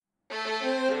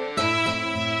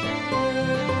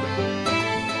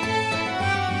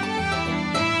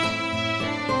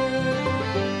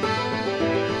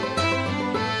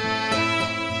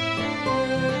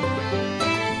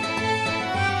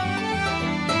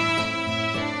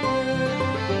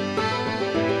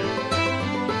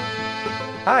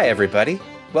Hi, everybody.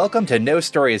 Welcome to No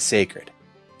Story is Sacred.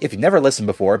 If you've never listened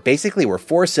before, basically we're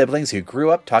four siblings who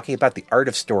grew up talking about the art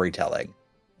of storytelling.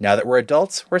 Now that we're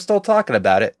adults, we're still talking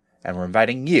about it, and we're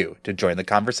inviting you to join the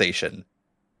conversation.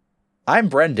 I'm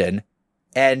Brendan,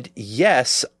 and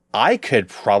yes, I could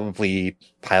probably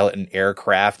pilot an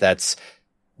aircraft that's,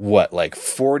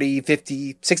 40,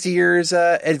 50, 60 years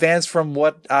advanced from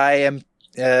what I am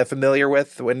familiar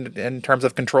with in terms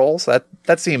of controls.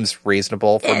 That seems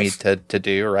reasonable for me to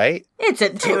do, right? It's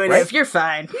intuitive. Right? You're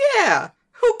fine. Yeah.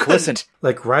 Who couldn't? Listen,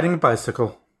 Like riding a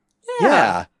bicycle.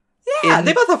 yeah.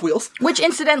 They both have wheels. Which,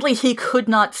 incidentally, he could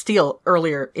not steal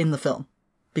earlier in the film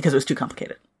because it was too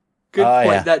complicated. Good Oh,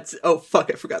 point. yeah. Oh, fuck,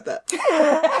 I forgot that.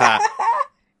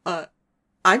 Ha.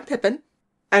 I'm Pippin,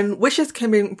 and wishes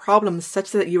can bring problems such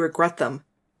that you regret them.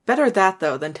 Better that,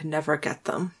 though, than to never get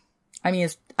them. I mean,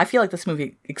 I feel like this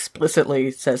movie explicitly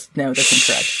says, no, that's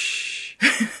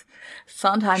incorrect.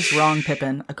 Sondheim's wrong,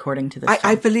 Pippin, according to this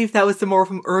I believe that was the more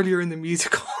from earlier in the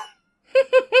musical.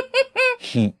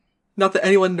 Not that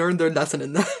anyone learned their lesson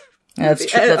in that. That's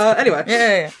true. Anyway.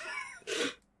 Yeah.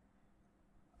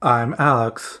 I'm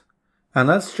Alex. And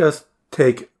let's just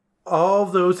take all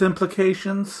those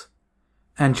implications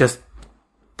and just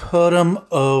put them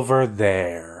over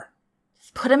there.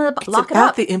 Put him in the It's lock it about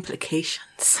up. the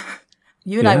implications.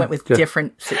 You and I Yeah, went with yeah.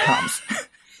 different sitcoms.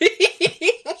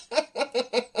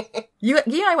 You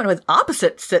and I went with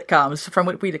opposite sitcoms from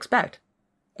what we'd expect,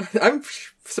 I'm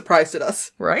surprised at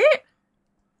us. right?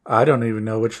 I don't even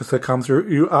know which sitcoms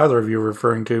either of you are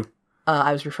referring to.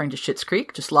 I was referring to Schitt's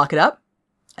Creek, just lock it up.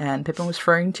 And Pippin was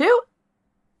referring to,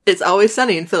 It's Always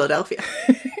Sunny in Philadelphia.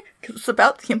 because it's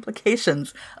about the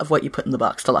implications of what you put in the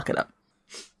box to lock it up.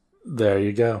 There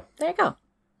you go. There you go.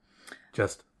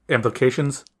 Just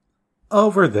implications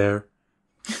over there.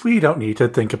 We don't need to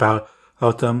think about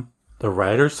them. The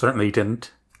writers certainly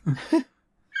didn't.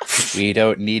 We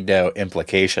don't need no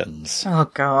implications. Oh,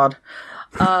 God.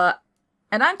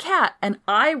 And I'm Kat, and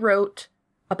I wrote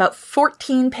about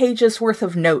 14 pages worth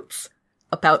of notes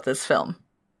about this film.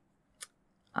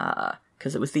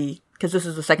 Because this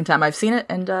is the second time I've seen it,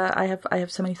 and I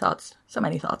have so many thoughts. So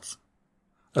many thoughts.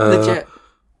 Legit.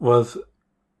 Was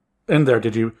in there,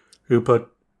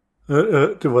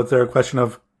 was there a question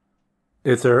of,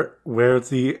 where's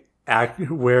the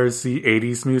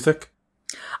 80s music?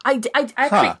 I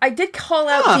did call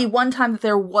out the one time that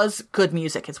there was good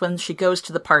music. It's when she goes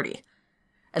to the party.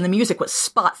 And the music was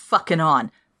spot fucking on.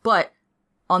 But,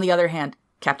 on the other hand,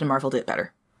 Captain Marvel did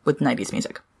better with 90s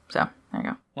music. So, there you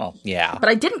go. Well, yeah. But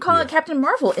I didn't call out Captain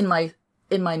Marvel in my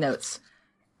notes.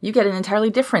 You get an entirely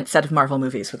different set of Marvel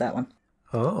movies with that one.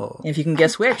 Oh. And if you can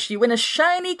guess which, you win a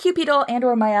shiny Cupid doll and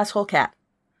or my asshole cat.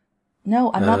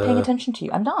 No, I'm not paying attention to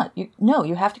you. I'm not.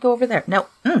 You have to go over there. No.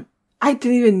 I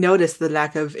didn't even notice the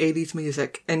lack of 80s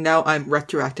music, and now I'm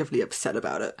retroactively upset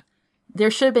about it. There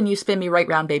should have been You Spin Me Right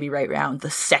Round, Baby Right Round the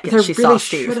second There she really saw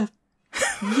Steve. should have.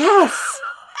 Yes!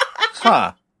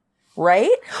 Huh.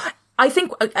 Right? I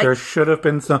think... There should have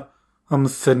been some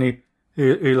Sydney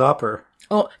Lauper.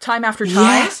 Oh, Time After Time?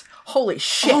 Yes! Holy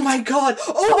shit. Oh my god!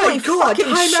 Holy fucking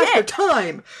Time shit. after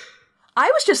time! I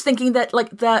was just thinking that, like,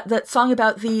 that song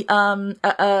about the,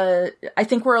 I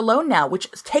Think We're Alone Now, which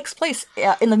takes place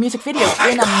in the music video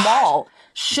in a mall,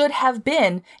 should have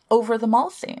been over the mall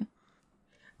scene.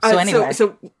 So anyway.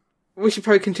 So we should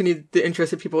probably continue the intro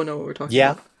so people know what we're talking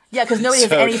about. Yeah, because nobody has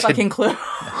So any fucking clue.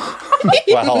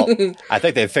 Well, I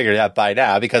think they've figured it out by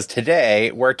now, because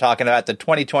today we're talking about the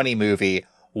 2020 movie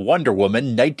Wonder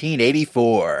Woman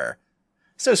 1984.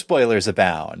 So spoilers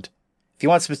abound. If you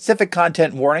want specific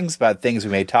content warnings about things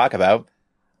we may talk about,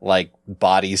 like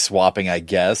body swapping, I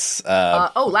guess.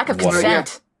 Lack of what-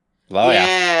 consent. Oh,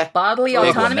 yeah. Bodily Big one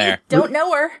autonomy. there. Don't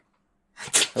know her.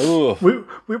 Ooh.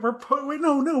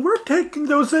 We're taking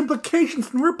those implications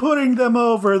and we're putting them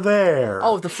over there.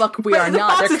 Oh, the fuck we But are the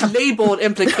not. box They're is labeled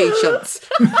implications.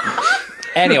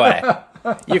 Anyway,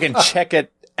 you can check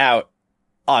it out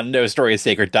on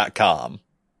nostorysacred.com.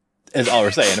 Is all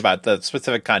we're saying about the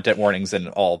specific content warnings and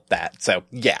all that. So,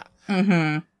 yeah.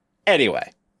 Mm-hmm.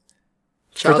 Anyway,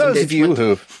 Child for those of you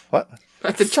endangerment. who... What?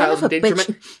 That's a Son child of a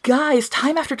endangerment. bitch. Guys,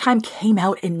 Time After Time came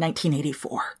out in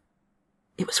 1984.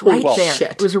 It was right well, there.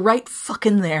 shit. It was right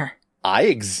fucking there.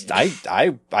 I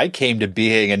came to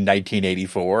being in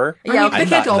 1984. Yeah, I mean, okay. they I'm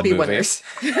can't not in all the be movie. winners.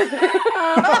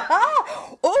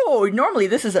 Oh, normally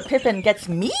this is a Pippin Gets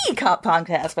Me cop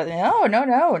podcast, but no,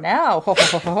 now. Ho, ho,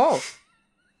 ho, ho, ho.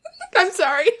 I'm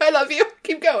sorry. I love you.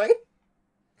 Keep going.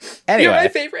 Anyway. You're my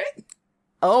favorite.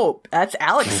 Oh, that's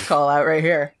Alex's call out right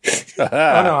here. Oh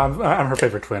no, I'm her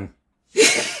favorite twin.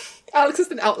 Alex is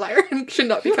an outlier and should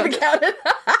not be counted. Counted.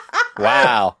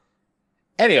 Wow.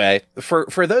 Anyway,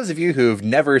 for those of you who've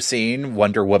never seen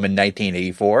Wonder Woman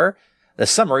 1984, the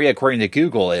summary, according to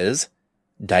Google, is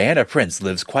Diana Prince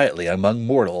lives quietly among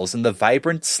mortals in the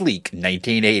vibrant, sleek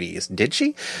 1980s. Did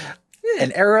she?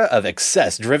 An era of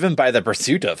excess driven by the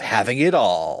pursuit of having it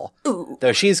all. Ooh.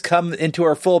 Though she's come into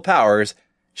her full powers,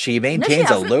 she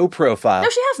maintains a low profile. No,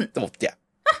 she hasn't. Well, yeah.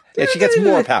 Yeah, she gets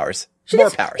more powers. More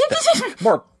powers.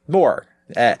 More.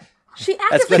 She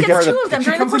actively gets two of them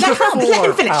during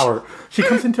the power. She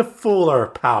comes into fuller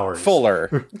powers.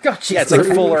 Fuller. Gotcha. Yeah, it's like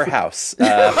Fuller House.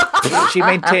 She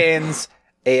maintains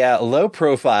a low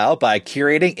profile by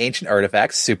curating ancient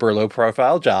artifacts, super low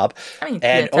profile job,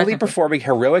 and only performing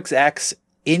heroics acts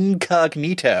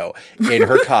incognito in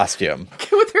her costume.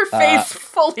 With her face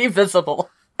fully visible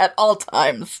at all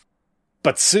times.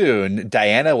 But soon,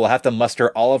 Diana will have to muster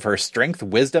all of her strength,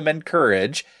 wisdom, and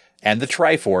courage, and the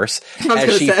Triforce,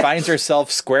 as she finds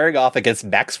herself squaring off against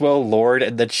Maxwell Lord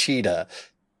and the Cheetah.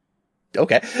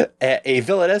 Okay. A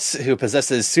villainess who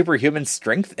possesses superhuman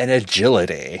strength and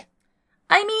agility.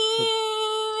 I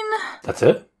mean... That's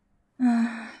it?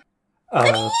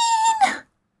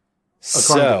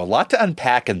 So, a lot to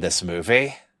unpack in this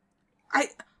movie.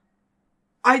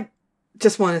 I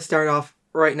just want to start off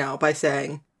right now by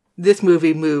saying this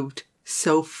movie moved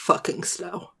so fucking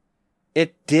slow.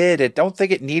 It did. I don't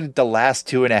think it needed the last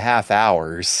 2.5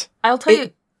 hours. I'll tell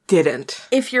you. Didn't.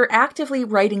 If you're actively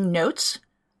writing notes,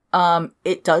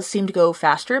 it does seem to go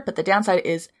faster, but the downside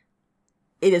is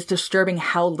it is disturbing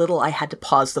how little I had to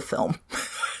pause the film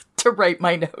to write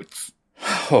my notes.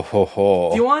 Ho, ho, ho.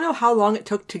 Do you want to know how long it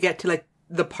took to get to, like,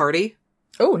 the party?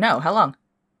 Oh, no. How long?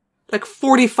 Like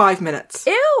 45 minutes.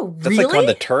 Ew, That's really? like when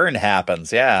the turn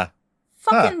happens, yeah.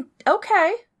 Fucking,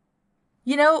 okay.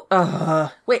 You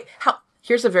know, wait,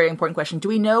 here's a very important question. Do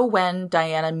we know when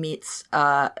Diana meets,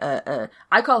 I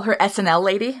call her SNL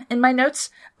lady in my notes,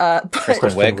 but,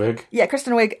 Kristen Wiig. Yeah,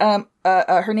 Kristen Wiig.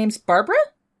 Her name's Barbara?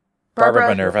 Barbara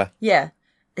Minerva. Yeah.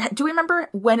 Do we remember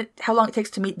how long it takes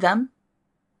to meet them?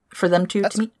 For them to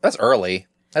meet? That's early.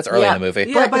 That's early in the movie.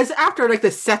 Yeah, but it's after, like,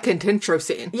 the second intro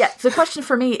scene. Yeah, so the question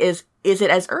for me is it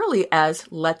as early as,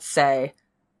 let's say,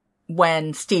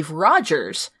 when Steve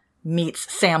Rogers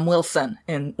meets Sam Wilson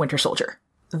in Winter Soldier?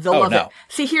 They'll love it.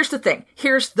 See, here's the thing.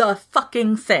 Here's the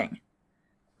fucking thing.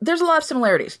 There's a lot of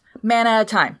similarities. Man at a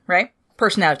time, right?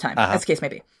 Person at a time, as the case may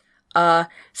be.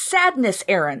 Sadness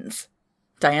errands.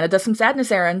 Diana does some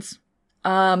sadness errands.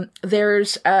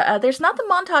 There's not the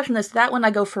montage in this. That one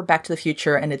I go for Back to the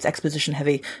Future, and it's exposition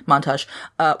heavy montage.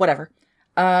 Whatever.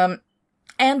 And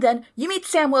then you meet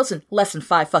Sam Wilson less than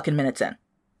 5 fucking minutes in.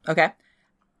 Okay?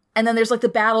 And then there's like the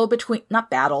battle between,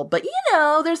 not battle, but you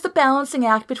know, there's the balancing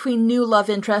act between new love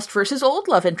interest versus old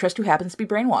love interest who happens to be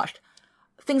brainwashed.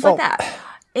 Things like that.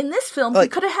 In this film, we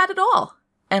could have had it all,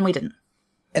 and we didn't.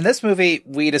 In this movie,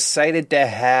 we decided to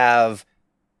have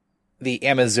the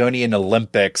Amazonian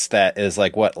Olympics that is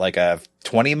like a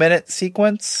 20-minute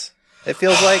sequence, it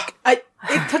feels like.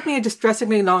 It took me a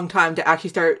distressingly long time to actually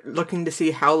start looking to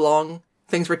see how long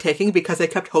things were taking, because I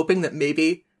kept hoping that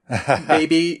maybe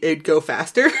it'd go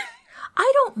faster.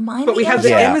 I don't mind. But we have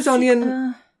the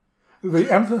Amazonian...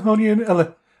 The Amazonian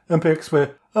Olympics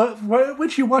where,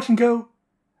 which you watch and go,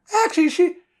 actually,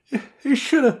 she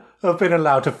should have been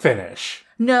allowed to finish.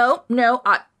 No,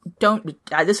 don't.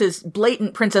 This is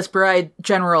blatant Princess Bride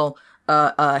general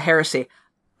heresy.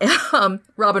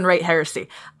 Robin Wright heresy.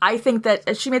 I think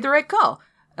that she made the right call.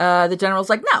 The general's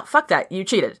like, no, fuck that. You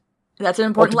cheated. That's an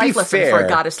important life lesson for a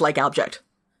goddess-like object.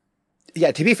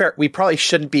 Yeah, to be fair, we probably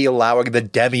shouldn't be allowing the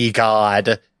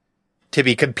demigod to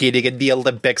be competing in the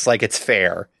Olympics like it's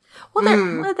fair.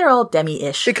 Well, they're all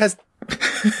demi-ish. Because,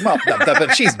 well,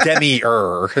 but she's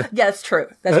demi-er. Yeah, that's true.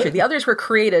 That's true. The others were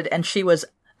created, and she was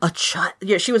a child.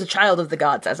 Yeah, she was a child of the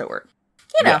gods, as it were.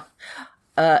 You know.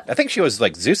 Yeah. I think she was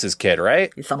like Zeus's kid,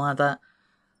 right? Something like that.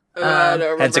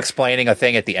 Hence explaining a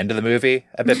thing at the end of the movie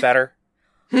a bit better.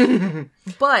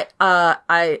 But,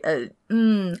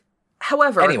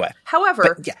 however,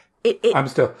 yeah. I'm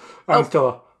still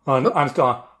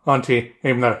on team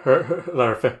let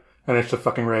her finish the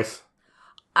fucking race.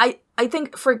 I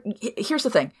think here's the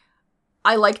thing.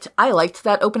 I liked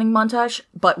that opening montage,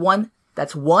 but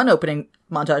that's one opening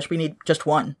montage. We need just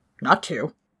one, not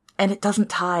two. And it doesn't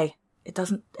tie.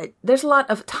 There's a lot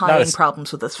of tying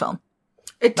problems with this film.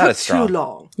 It took too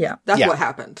long. Yeah. That's what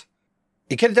happened.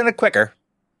 You could have done it quicker.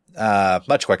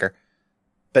 Much quicker.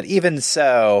 But even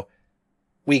so,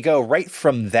 we go right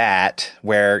from that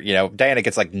where, you know, Diana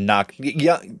gets like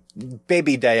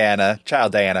baby Diana,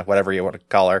 child Diana, whatever you want to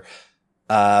call her,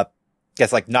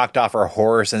 gets like knocked off her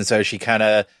horse. And so she kind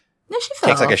of No, she fell.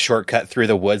 Takes like a shortcut through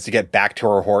the woods to get back to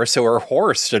her horse, so her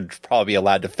horse should probably be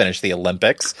allowed to finish the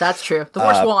Olympics. That's true. The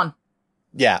horse won.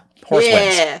 Yeah, horse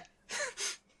wins.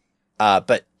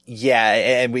 But yeah,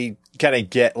 and we kind of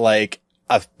get like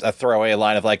a throwaway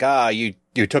line of like,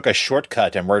 you took a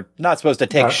shortcut and we're not supposed to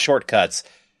take shortcuts.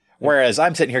 Whereas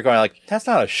I'm sitting here going like, that's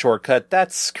not a shortcut.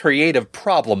 That's creative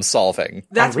problem solving.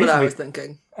 That's what I was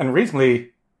thinking. And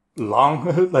recently,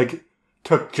 long, like,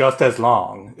 took just as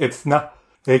long. It's not,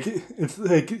 like, it's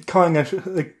like calling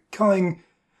the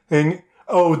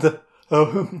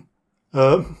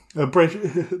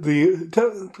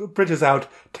bridge is out,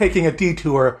 taking a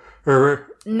detour,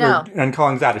 and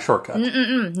calling that a shortcut.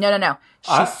 No.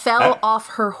 She fell off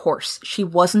her horse. She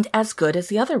wasn't as good as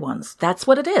the other ones. That's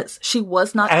what it is. She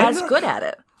was not as good at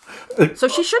it. So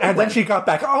she shouldn't And win. then she got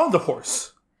back on the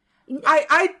horse.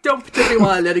 I don't particularly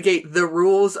want to litigate the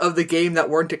rules of the game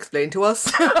that weren't explained to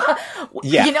us.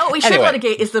 Yeah. You know what we should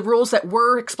litigate is the rules that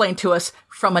were explained to us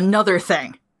from another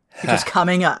thing, which is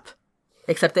coming up.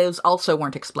 Except those also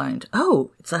weren't explained.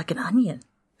 Oh, it's like an onion.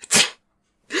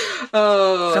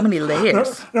 So many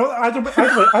layers. No,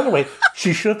 either way,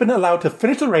 she should have been allowed to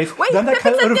finish the race. Wait, then that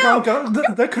could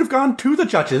have gone to the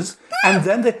judges, and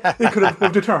then they could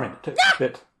have determined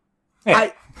it.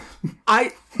 Anyway.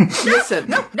 I listen.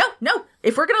 No.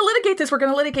 If we're going to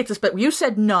litigate this, but you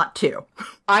said not to.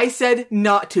 I said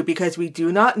not to because we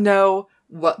do not know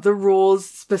what the rules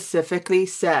specifically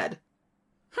said.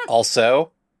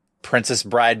 Also, Princess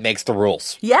Bride makes the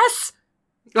rules. Yes.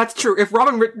 That's true. If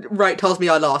Robin Wright tells me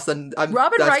I lost, then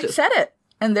Robin Wright said it.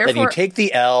 And therefore... Then you take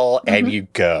the L and you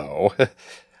go. And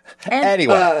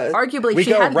anyway. Arguably, she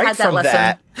hadn't had that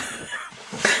lesson.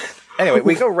 Anyway,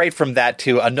 we go right from that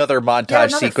to another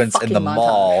montage sequence in the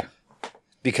mall.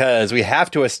 Because we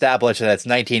have to establish that it's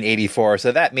 1984,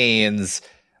 so that means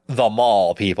the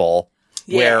mall, people.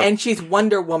 Yeah, and she's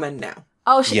Wonder Woman now.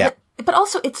 Oh, but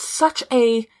also it's such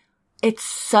a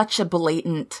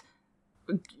blatant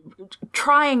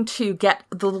trying to get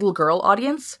the little girl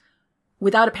audience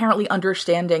without apparently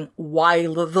understanding why the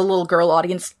little girl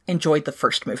audience enjoyed the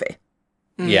first movie.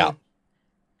 Yeah.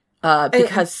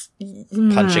 Because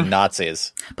punching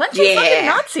Nazis. Punching fucking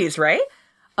Nazis, right?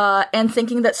 And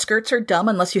thinking that skirts are dumb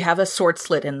unless you have a sword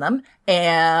slit in them,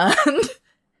 and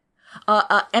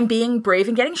being brave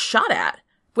and getting shot at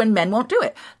when men won't do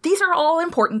it. These are all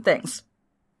important things.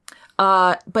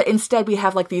 But instead we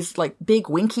have like these like big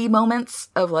winky moments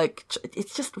of like,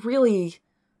 it's just really,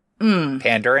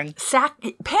 pandering,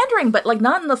 pandering, but like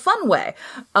not in the fun way.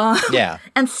 Yeah.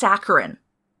 And saccharine.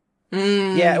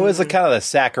 Yeah. It was a kind of the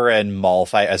saccharine mall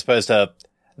fight as opposed to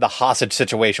the hostage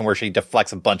situation where she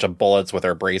deflects a bunch of bullets with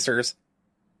her bracers.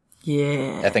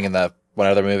 Yeah. I think in the one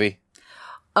other movie.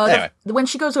 Anyway. When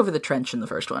she goes over the trench in the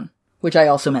first one, which I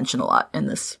also mention a lot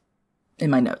in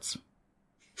my notes.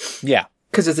 Yeah.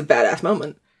 Because it's a badass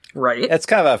moment. Right. It's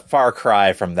kind of a far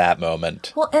cry from that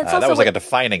moment. Well, it's also that was like a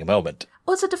defining moment.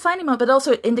 Well, it's a defining moment, but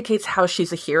also it indicates how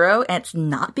she's a hero, and it's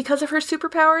not because of her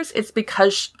superpowers. It's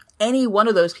because any one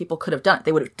of those people could have done it.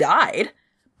 They would have died,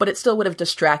 but it still would have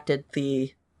distracted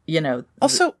the,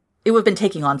 Also, it would have been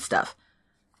taking on stuff.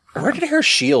 Where did her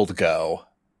shield go?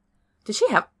 Did she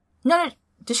have... No,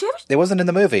 did she have... It wasn't in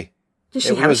the movie. Did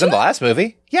she have It was in the last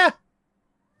movie. Yeah.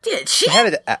 Did she? She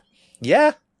had it...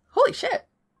 yeah. Holy shit.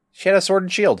 She had a sword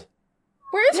and shield.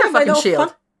 Where is her fucking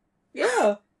shield?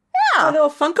 Yeah. A little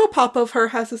Funko Pop of her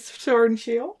has a sword and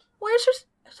shield. Where's her...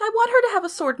 I want her to have a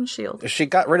sword and shield. She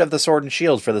got rid of the sword and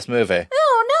shield for this movie.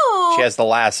 No. She has the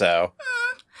lasso.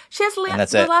 She has the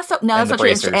it. lasso. No, that's not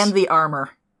true. And the armor.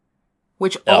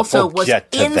 Which also was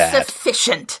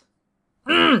insufficient.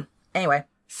 Anyway.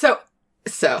 So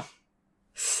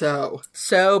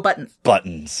buttons.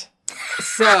 Buttons.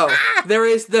 So, there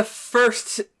is the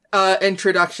first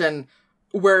introduction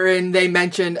wherein they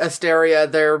mention Asteria,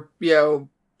 their,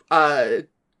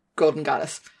 golden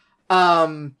goddess.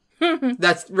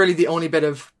 That's really the only bit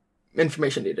of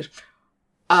information needed.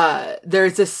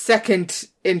 There's a second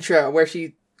intro where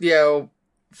she,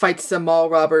 fights some mall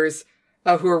robbers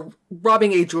who are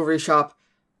robbing a jewelry shop.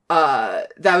 That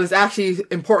was actually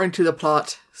important to the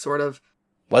plot, sort of.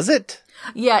 Was it?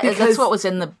 Yeah, that's what was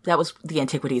that was the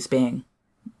Antiquities being.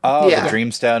 Oh, the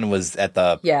Dreamstone was at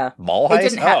the mall heist? It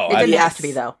didn't have to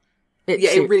be, though.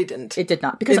 It really didn't. It did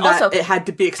not. Because also, it had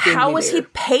to be explained. How was he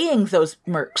paying those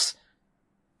mercs?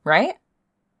 Right?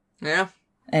 Yeah.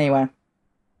 Anyway.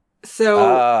 So...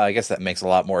 I guess that makes a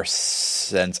lot more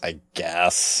sense, I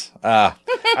guess. I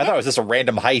thought it was just a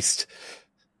random heist.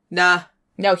 Nah.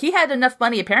 No, he had enough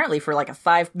money, apparently, for like a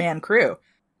 5-man crew.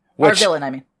 Our villain,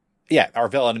 I mean. Yeah, our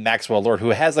villain, Maxwell Lord, who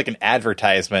has like an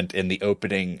advertisement in the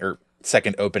opening, or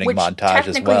second opening which montage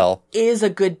as well. Is a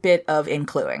good bit of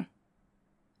incluing,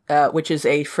 which is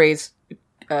a phrase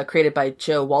created by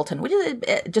Joe Walton, which is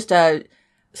just a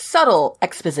subtle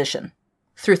exposition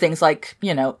through things like,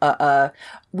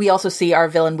 we also see our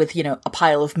villain with, a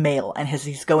pile of mail, and as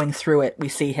he's going through it, we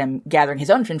see him gathering his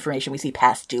own information. We see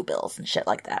past due bills and shit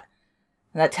like that.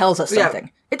 And that tells us something.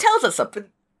 Yeah. It tells us something.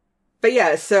 But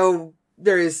yeah, so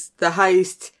there's the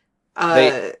heist.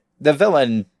 The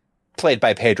villain played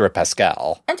by Pedro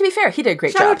Pascal. And to be fair, he did a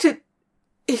great job.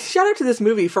 Shout out to this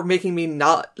movie for making me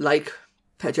not like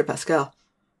Pedro Pascal.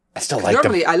 I still like him.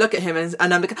 Normally, I look at him and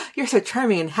I'm like, you're so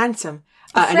charming and handsome.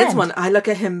 And this one, I look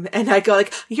at him and I go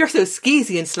like, you're so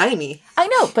skeezy and slimy. I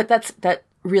know, but that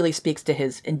really speaks to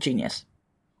his ingenious.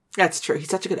 That's true. He's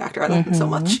such a good actor. I like him so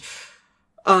much.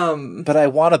 But I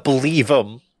want to believe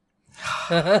him.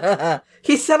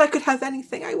 He said I could have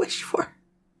anything I wish for.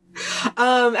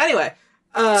 Anyway.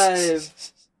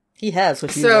 He has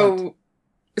what you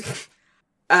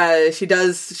want.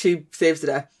 She saves the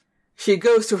day. She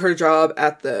goes to her job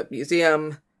at the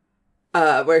museum,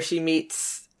 where she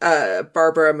meets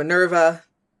Barbara Minerva.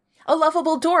 A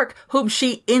lovable dork whom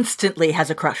she instantly has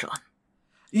a crush on.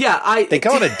 Yeah, They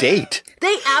go on a date.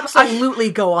 They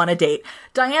absolutely go on a date.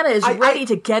 Diana is ready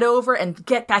to get over and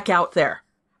get back out there.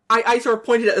 I sort of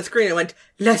pointed at the screen and went,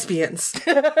 lesbians.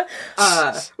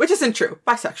 Which isn't true.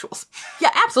 Bisexuals. Yeah,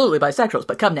 absolutely bisexuals,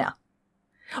 but come now.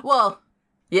 Well,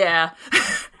 yeah.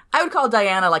 I would call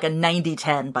Diana like a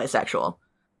 90-10 bisexual.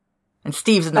 And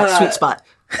Steve's in that sweet spot.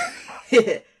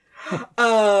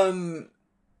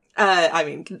 I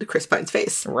mean, Chris Pine's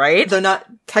face. Right? Though not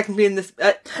technically in this...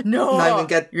 no!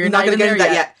 You're not going to get into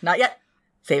that yet. Not yet.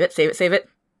 Save it.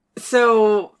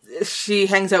 So, she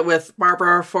hangs out with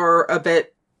Barbara for a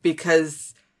bit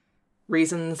because...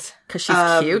 reasons. Because she's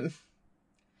cute?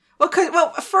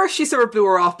 Well, first she sort of blew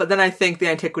her off, but then I think the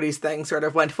Antiquities thing sort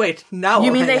of went, wait, now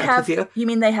I'll hang out with you. You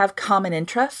mean they have common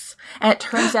interests? And it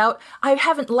turns out, I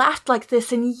haven't laughed like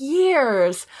this in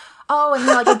years. Oh, and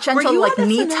like a gentle like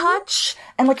knee touch,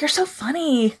 and like you're so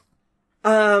funny.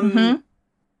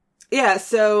 Yeah.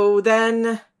 So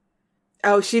then,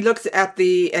 she looks at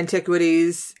the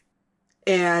Antiquities,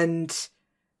 and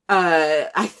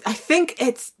I think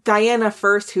it's Diana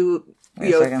first who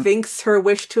thinks her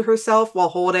wish to herself while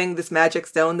holding this magic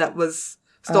stone that was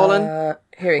stolen.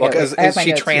 Here we go. Because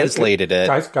she translated it.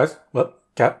 Guys, what?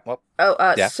 Cat?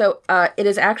 Yeah. So it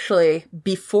is actually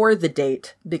before the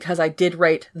date, because I did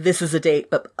write, this is a date,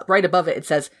 but right above it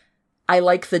says, I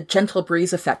like the gentle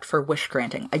breeze effect for wish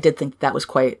granting. I did think that was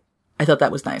I thought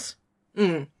that was nice.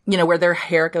 Where their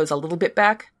hair goes a little bit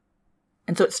back.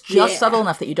 And so it's just subtle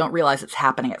enough that you don't realize it's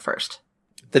happening at first.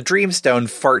 The Dreamstone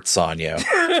farts on you.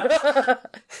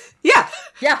 Yeah.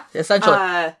 Yeah,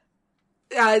 essentially.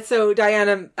 So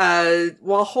Diana,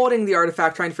 while holding the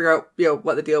artifact, trying to figure out,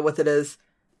 what the deal with it is,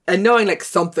 and knowing, like,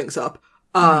 something's up,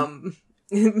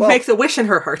 makes a wish in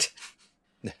her heart.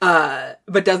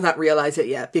 But does not realize it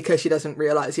yet, because she doesn't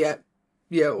realize yet,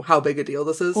 how big a deal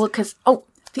this is. Well, because,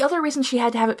 the other reason she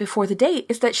had to have it before the date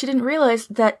is that she didn't realize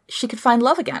that she could find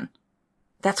love again.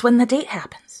 That's when the date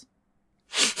happens.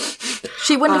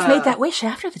 She wouldn't have made that wish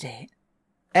after the date.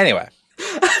 Anyway.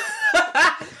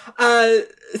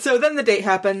 So then the date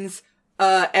happens,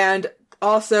 and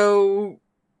also,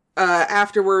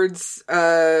 afterwards,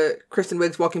 Kristen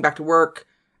Wiig's walking back to work,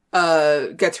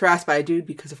 gets harassed by a dude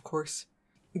because, of course,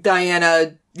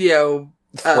 Diana,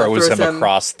 throws him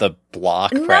across the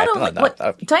block.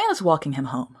 Diana's walking him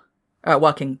home.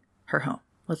 Walking her home.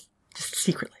 Just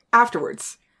secretly.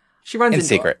 Afterwards. She runs in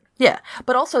secret. Yeah.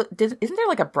 But also, isn't there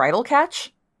like a bridal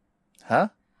catch? Huh?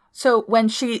 So when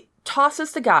Diana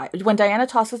tosses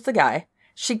the guy,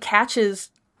 she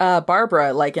catches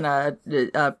Barbara like in a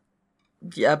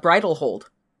bridal hold.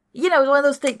 One of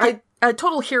those things. A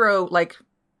total hero, like...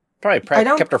 Probably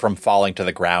kept her from falling to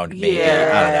the ground, maybe.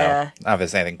 Yeah. I don't know. I don't know if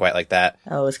it's anything quite like that.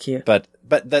 Oh, it was cute. But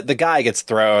the guy gets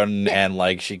thrown, and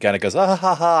like she kind of goes, ha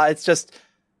ha ha. It's just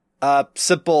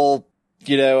simple,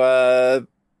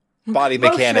 body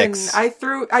mechanics.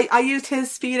 I used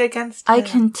his speed against him. I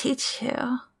can teach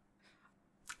you.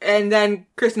 And then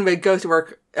Kristen Wiig goes to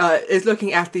work, is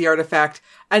looking at the artifact,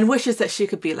 and wishes that she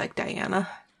could be like Diana.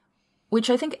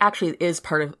 Which I think actually is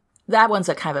part of... That one's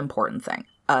a kind of important thing.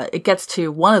 It gets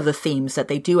to one of the themes that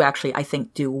they do actually, I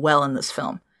think, do well in this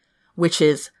film, which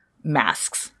is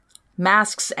masks.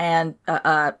 Masks and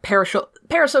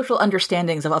parasocial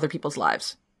understandings of other people's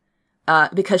lives.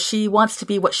 Because she wants to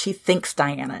be what she thinks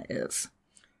Diana is.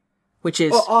 Which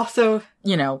is, also,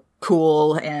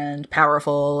 cool and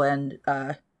powerful and,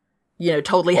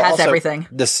 totally has everything.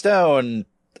 The stone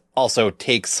also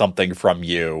takes something from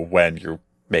you when you're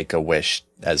Make-A-Wish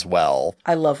as well.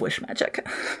 I love wish magic.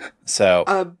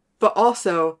 So, but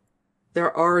also,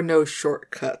 there are no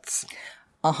shortcuts.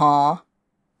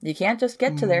 You can't just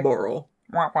get to there. Moral.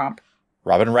 Womp womp.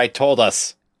 Robin Wright told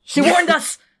us. She warned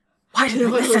us! Why did we It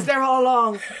was listen? there all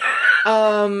along.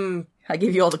 I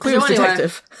gave you all the clues, So anyway-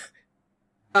 detective.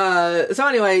 So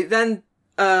anyway, then,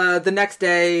 the next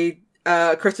day,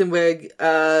 Kristen Wiig,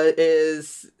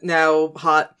 is now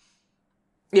hot.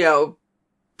 You know,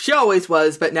 she always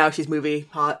was, but now she's movie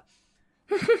hot.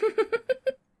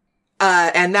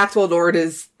 And Maxwell Lord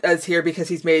is here because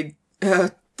he's made,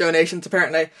 donations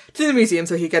apparently to the museum,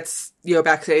 so he gets,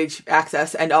 backstage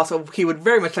access, and also he would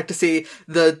very much like to see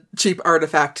the cheap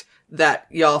artifact that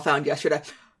y'all found yesterday.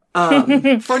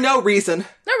 For no reason.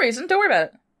 No reason. Don't worry about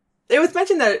it. It was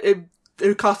mentioned that it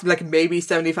would cost like maybe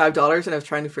 $75, and I was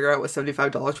trying to figure out what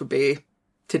 $75 would be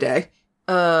today.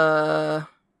 Oh,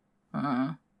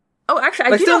 actually, I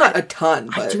do still know not a ton,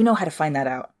 but I do know how to find that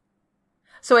out.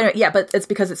 So anyway, yeah, but it's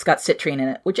because it's got citrine in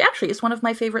it, which actually is one of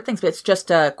my favorite things, but it's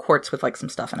just quartz with like some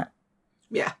stuff in it.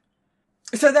 yeah.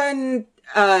 So then,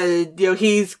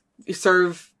 he's sort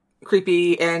of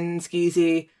creepy and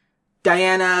skeezy.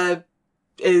 Diana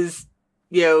is,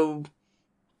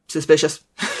 suspicious.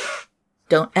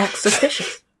 Don't act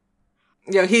suspicious.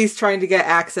 He's trying to get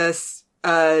access.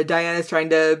 Diana's trying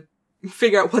to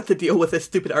figure out what the deal with this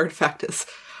stupid artifact is.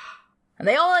 And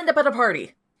they all end up at a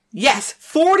party. Yes,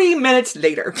 40 minutes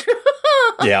later.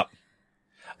 Yeah.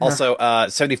 Also,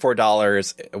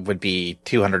 $74 would be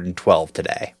 $212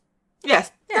 today.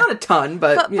 Yes, not a ton,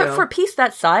 but for a piece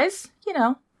that size,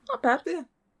 not bad. Yeah.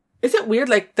 Is it weird,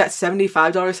 like, that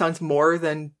 $75 sounds more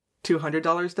than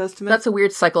 $200 does to me? That's a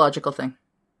weird psychological thing.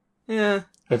 Yeah.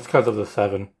 It's because of the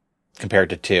 7. Compared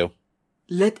to 2.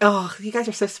 You guys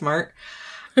are so smart.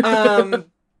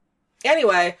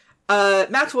 Anyway,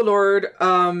 Maxwell Lord,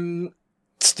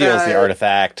 steals the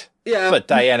artifact. Yeah. But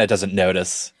Diana doesn't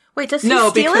notice. Wait, does he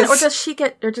steal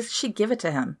it, or does she give it to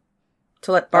him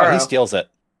to let borrow? Oh, he steals it.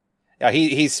 Yeah,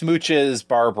 he smooches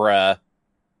Barbara.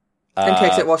 And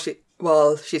takes it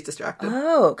while she's distracted.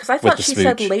 Oh, because I thought the she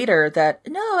said smooch. later that,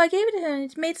 no, I gave it to him.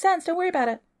 It made sense. Don't worry about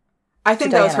it. I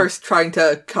think to that was Diana. her trying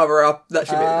to cover up that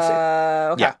she made a mistake.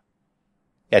 Okay. Yeah.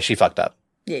 Yeah, she fucked up.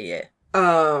 Yeah.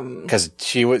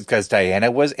 Because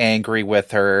Diana was angry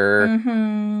with her.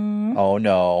 Mm-hmm. Oh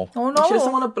no. Oh, no. She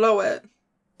doesn't want to blow it.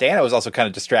 Diana was also kind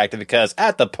of distracted because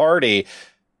at the party,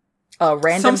 A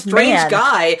random Some strange man.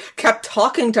 guy kept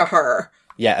talking to her.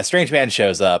 yeah, a strange man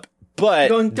shows up, but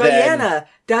Going, then-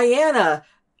 Diana.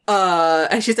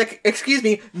 And she's like, excuse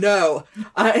me, no.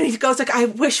 And he goes like, I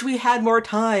wish we had more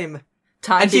time.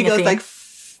 Time And she being a goes theme. like,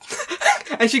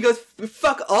 and she goes,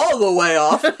 fuck all the way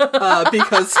off,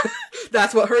 because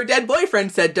that's what her dead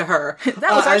boyfriend said to her.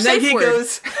 That was our and then safe he word.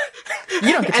 goes, You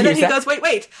don't get to and then use he that. goes,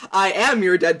 wait, I am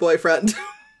your dead boyfriend.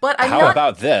 But I'm how not.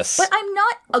 about this? But I'm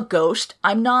not a ghost.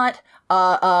 I'm not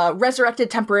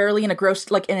resurrected temporarily in a gross,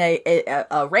 like in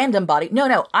a random body.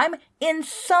 No. I'm in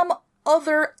some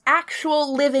other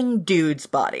actual living dude's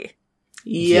body.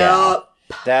 Yeah. Yup.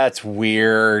 That's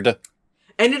weird.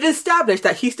 And it established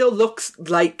that he still looks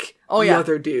like the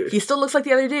other dude. He still looks like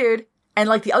the other dude, and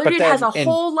like the other But dude then has a in-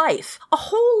 whole life. A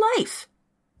whole life.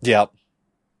 Yep.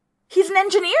 He's an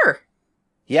engineer.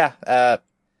 Yeah.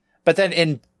 But then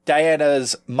in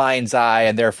Diana's mind's eye,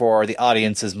 and therefore the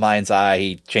audience's mind's eye,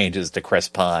 he changes to Chris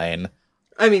Pine.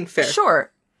 I mean, fair.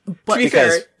 Sure. To be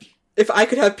fair, if I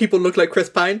could have people look like Chris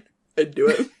Pine, I'd do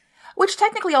it. Which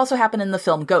technically also happened in the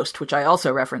film Ghost, which I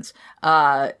also reference.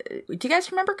 Do you guys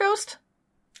remember Ghost?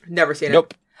 Never seen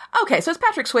Nope. Okay, so it's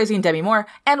Patrick Swayze and Demi Moore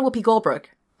and Whoopi Goldberg.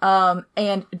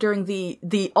 And during the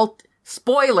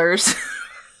spoilers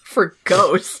for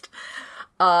Ghost.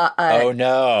 Oh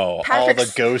no. Patrick's- All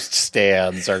the ghost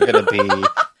stands are going to be...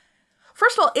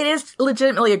 First of all, it is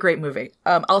legitimately a great movie.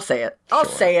 I'll say it. I'll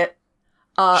say it.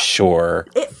 Sure.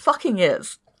 It fucking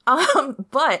is.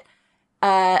 But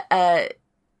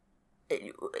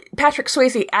Patrick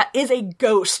Swayze is a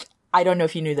ghost. I don't know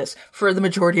if you knew this, for the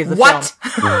majority of the What?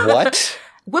 film. What?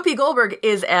 Whoopi Goldberg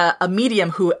is a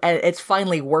medium who it's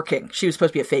finally working. She was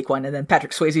supposed to be a fake one, and then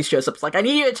Patrick Swayze shows up. It's like, I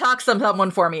need you to talk to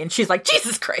someone for me. And she's like,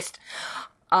 Jesus Christ.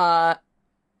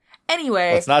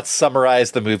 Anyway. Let's not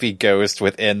summarize the movie Ghost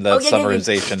within the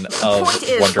summarization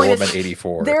of Wonder Woman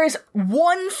 84. There is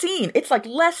one scene, it's like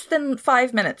less than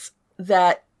 5 minutes,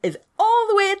 that is all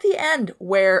the way at the end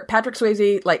where Patrick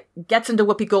Swayze like gets into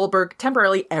Whoopi Goldberg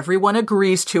temporarily. Everyone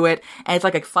agrees to it, and it's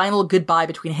like a final goodbye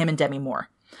between him and Demi Moore.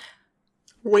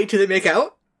 Wait till they make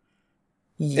out?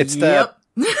 It's Yep.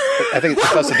 I think it's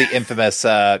supposed to be the infamous,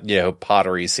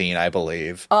 pottery scene, I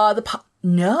believe.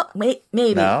 No, wait,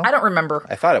 maybe. No? I don't remember.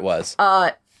 I thought it was.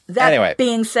 That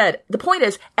being said, the point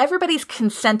is, everybody's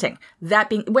consenting.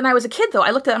 When I was a kid, though,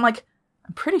 I looked at it, I'm like,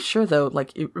 I'm pretty sure, though,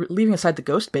 like, leaving aside the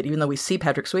ghost bit, even though we see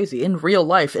Patrick Swayze in real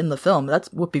life in the film, that's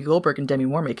Whoopi Goldberg and Demi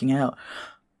Moore making out.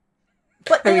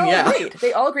 But they all agreed.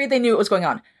 They all agreed they knew what was going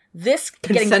on.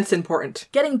 Consent's important.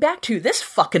 Getting back to this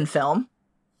fucking film.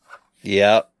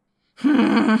 Yep.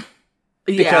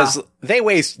 Because they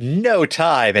waste no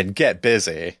time and get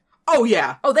busy. Oh,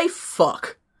 yeah. Oh, they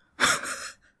fuck.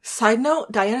 Side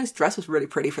note, Diana's dress was really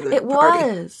pretty for the party. It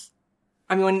was.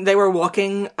 I mean, when they were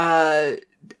walking down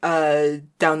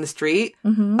the street,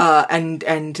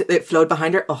 and it flowed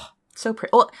behind her. Oh, so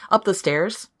pretty. Oh, up the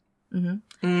stairs.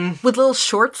 Mm-hmm. With little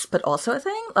shorts, but also a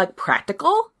thing, like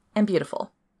practical and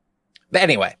beautiful. But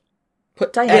anyway.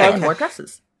 Put Diana in more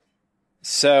dresses.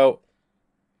 So,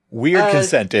 weird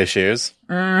consent issues.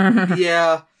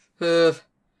 Yeah.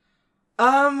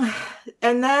 And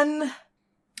then...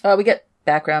 we get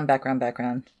background.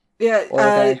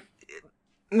 Yeah,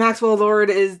 Maxwell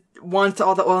Lord wants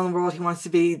all the oil in the world. He wants to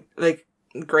be, like,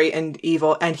 great and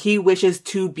evil, and he wishes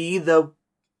to be the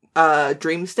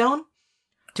Dreamstone.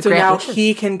 So now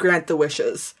he can grant the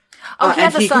wishes. Oh, he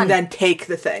has a son. Can then take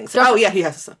the things. Oh, yeah, he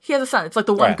has a son. He has a son. It's like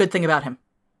the one good thing about him.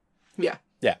 Yeah.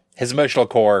 Yeah. His emotional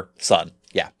core son.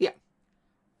 Yeah. Yeah.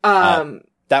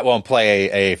 That won't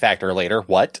play a factor later.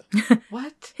 What?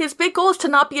 What? His big goal is to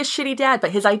not be a shitty dad,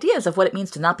 but his ideas of what it means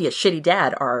to not be a shitty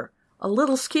dad are a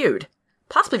little skewed.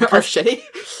 Possibly because shitty?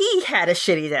 He had a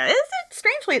shitty dad.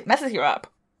 Strangely, it messes you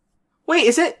up. Wait,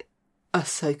 is it a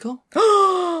cycle?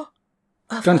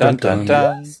 Dun, dun, dun,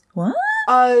 dun. What?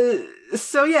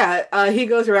 So yeah, he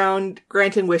goes around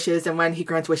granting wishes, and when he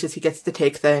grants wishes, he gets to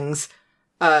take things.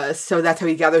 So that's how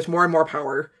he gathers more and more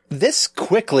power. This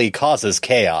quickly causes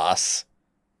chaos.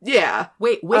 Yeah.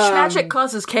 Wait, wish magic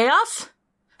causes chaos?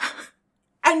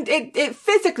 And it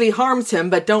physically harms him,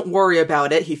 but don't worry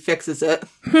about it. He fixes it.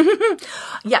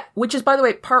 Yeah, which is, by the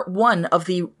way, part 1 of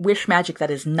the wish magic that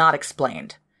is not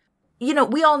explained. You know,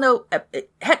 we all know,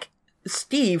 heck,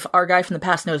 Steve, our guy from the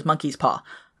past, knows monkey's paw.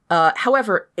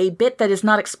 However, a bit that is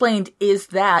not explained is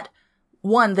that,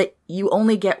 1, that you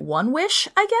only get 1 wish,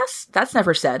 I guess? That's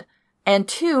never said. And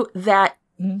 2, that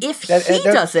if he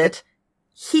does it,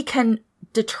 he can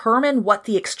determine what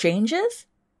the exchange is?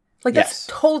 Like, that's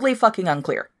totally fucking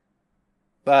unclear.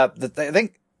 I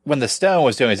think when the stone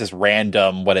was doing, it's just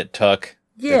random what it took.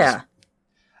 Yeah.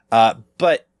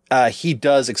 But he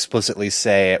does explicitly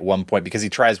say at one point, because he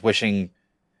tries wishing,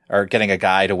 or getting a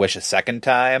guy to wish a second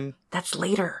time. That's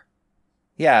later.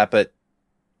 Yeah, but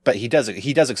he does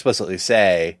explicitly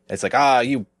say, it's like,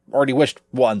 you already wished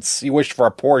once. You wished for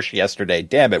a Porsche yesterday.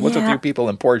 Damn it. What's with you people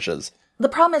in Porsches? The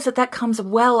problem is that comes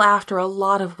well after a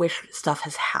lot of wish stuff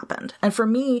has happened. And for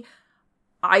me,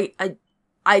 I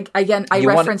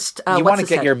referenced, you want to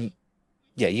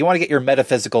get your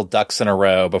metaphysical ducks in a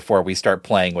row before we start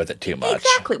playing with it too much.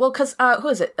 Exactly. Well, because, who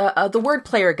is it? The word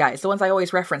player guys, the ones I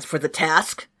always reference for The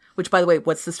Task, which, by the way,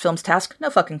 what's this film's task?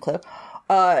 No fucking clue.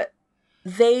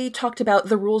 They talked about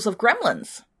the rules of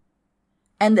Gremlins.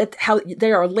 And that how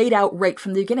they are laid out right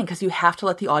from the beginning, because you have to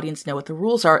let the audience know what the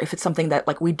rules are if it's something that,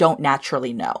 like, we don't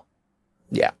naturally know.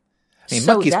 Yeah. I mean,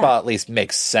 Monkey's Paw at least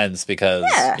makes sense because,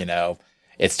 you know,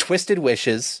 it's twisted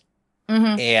wishes,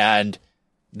 and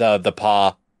the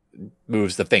paw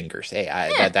moves the fingers. Hey,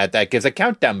 that gives a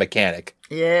countdown mechanic.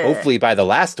 Yeah. Hopefully by the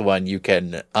last one, you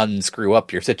can unscrew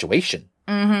up your situation.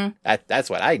 Mm-hmm.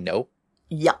 That's what I know.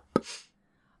 Yup.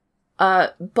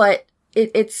 But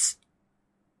it's...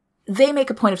 They make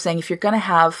a point of saying if you're going to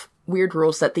have weird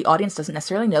rules that the audience doesn't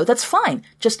necessarily know, that's fine.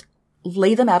 Just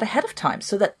lay them out ahead of time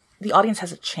so that the audience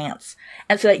has a chance.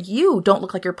 And so that you don't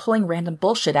look like you're pulling random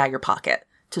bullshit out of your pocket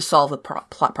to solve the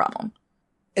plot problem.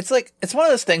 It's one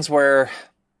of those things where,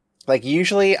 like,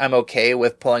 usually I'm okay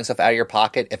with pulling stuff out of your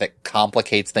pocket if it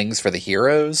complicates things for the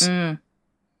heroes. Mm.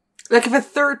 Like if a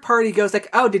third party goes like,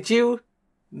 oh, did you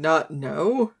not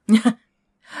know?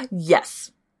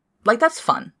 Yes. Like, that's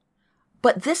fun.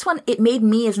 But this one, it made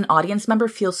me as an audience member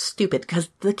feel stupid because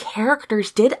the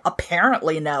characters did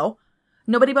apparently know.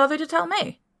 Nobody bothered to tell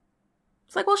me.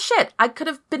 It's like, well, shit, I could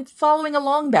have been following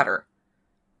along better.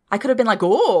 I could have been like,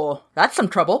 oh, that's some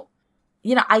trouble.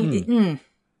 You know,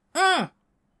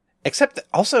 Except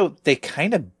also, they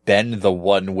kind of bend the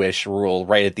one wish rule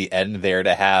right at the end there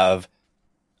to have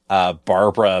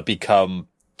Barbara become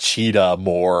Cheetah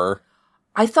more.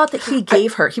 I thought that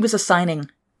he was assigning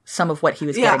some of what he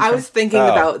was getting. Yeah, I was thinking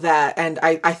about that, and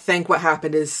I think what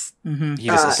happened is... He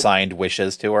just assigned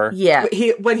wishes to her? Yeah.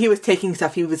 When he was taking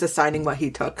stuff, he was assigning what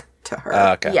he took to her.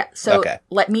 Okay. Yeah, so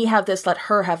let me have this, let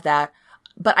her have that.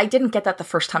 But I didn't get that the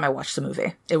first time I watched the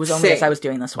movie. It was only as I was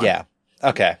doing this one. Yeah.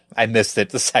 Okay, I missed it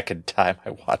the second time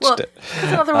I watched it.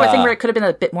 That's another thing where it could have been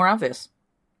a bit more obvious.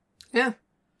 Yeah.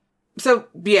 So,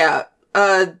 yeah,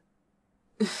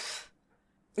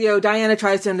 Diana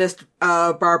tries to enlist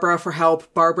Barbara for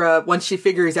help. Barbara, once she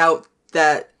figures out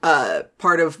that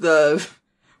part of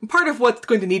what's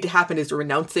going to need to happen is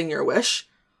renouncing your wish,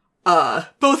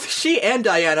 both she and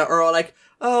Diana are all like,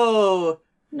 oh,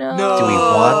 no. Do we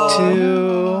want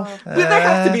to? But there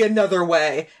has to be another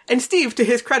way. And Steve, to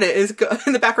his credit, is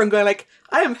in the background going like,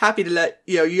 I am happy to let,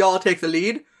 y'all take the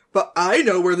lead, but I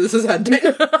know where this is heading.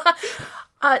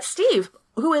 Steve,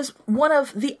 who is one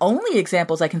of the only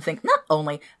examples I can think, not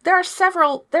only, there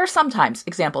are sometimes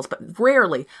examples, but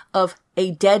rarely, of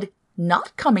a dead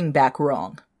not coming back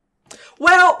wrong.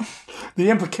 Well, the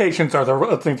implications are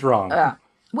the things wrong.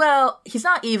 Well, he's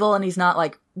not evil and he's not,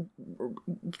 like,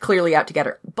 clearly out to get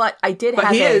her. But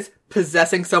he is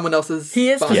possessing someone else's He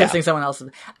is body. possessing someone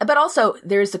else's. But also,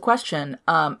 there's the question,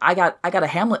 I got a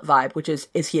Hamlet vibe, which is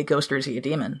he a ghost or is he a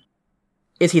demon?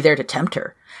 Is he there to tempt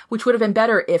her? Which would have been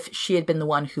better if she had been the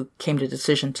one who came to the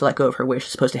decision to let go of her wish,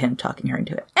 as opposed to him talking her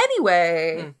into it.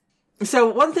 Anyway. So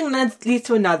one thing leads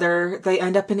to another. They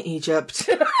end up in Egypt.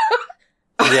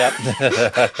 Yep.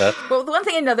 Well, the one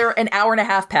thing another, an hour and a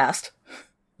half passed.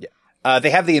 Yeah. They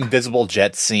have the invisible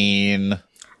jet scene.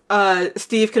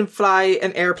 Steve can fly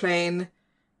an airplane.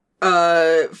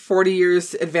 40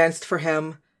 years advanced for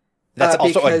him. That's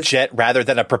also a jet rather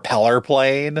than a propeller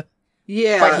plane.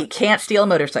 Yeah. But he can't steal a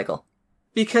motorcycle.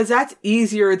 Because that's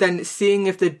easier than seeing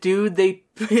if the dude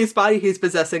his body he's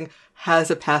possessing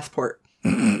has a passport.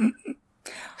 A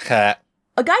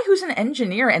guy who's an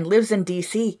engineer and lives in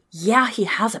DC, yeah, he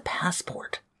has a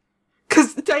passport.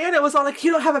 Because Diana was all like,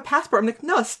 you don't have a passport. I'm like,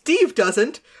 no, Steve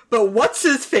doesn't, but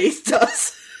what's-his-face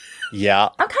does. Yeah.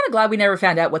 I'm kind of glad we never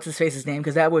found out what's-his-face's name,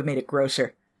 because that would have made it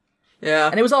grosser. Yeah.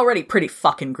 And it was already pretty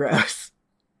fucking gross.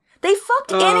 They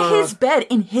fucked in his bed,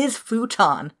 in his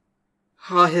futon.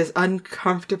 Oh, his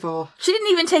uncomfortable. She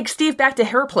didn't even take Steve back to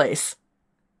her place.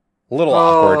 A little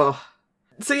awkward.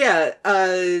 So yeah,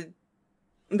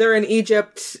 they're in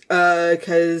Egypt,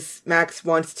 cause Max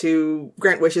wants to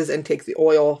grant wishes and take the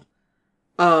oil.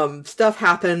 Stuff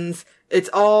happens. It's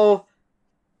all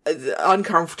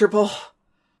uncomfortable.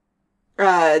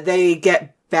 They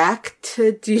get back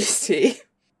to DC.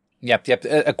 Yep.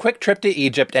 A quick trip to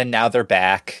Egypt, and now they're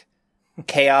back.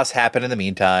 Chaos happened in the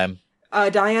meantime.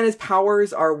 Diana's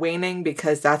powers are waning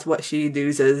because that's what she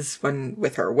loses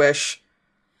with her wish.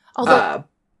 Although,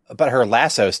 but her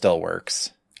lasso still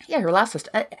works. Yeah, her lasso.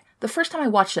 The first time I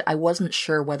watched it, I wasn't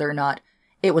sure whether or not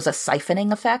it was a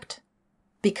siphoning effect.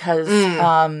 Because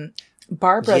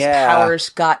Barbara's powers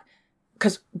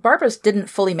because Barbara's didn't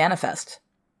fully manifest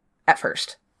at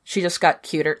first. She just got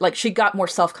cuter. Like, she got more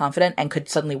self-confident and could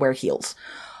suddenly wear heels.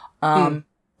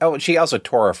 Oh, she also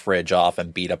tore a fridge off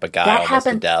and beat up a guy almost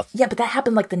to death. Yeah, but that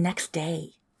happened, like, the next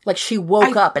day. Like, she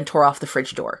woke up and tore off the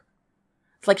fridge door.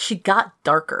 It's like, she got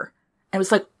darker. And it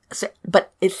was like,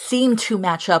 but it seemed to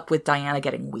match up with Diana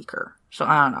getting weaker. So,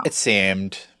 I don't know. It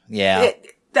seemed, yeah.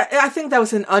 I think that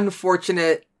was an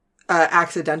unfortunate,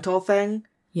 accidental thing.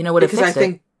 You know what it fixed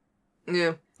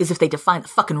yeah. is if they define the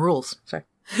fucking rules. Sorry.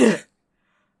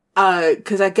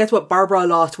 Because I guess what Barbara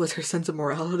lost was her sense of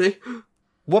morality.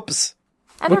 Whoops.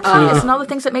 And her kindness and all the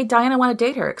things that made Diana want to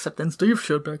date her, except then Steve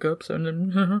showed back up,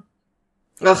 so...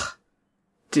 Ugh.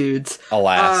 Dudes.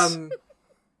 Alas.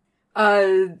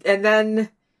 And then...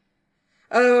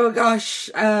 Oh gosh,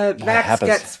 Max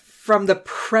gets from the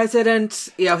president,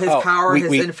 his power,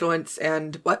 his influence,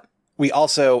 and what? We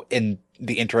also, in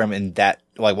the interim, in that,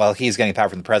 like, while he's getting power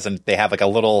from the president, they have, like, a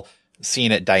little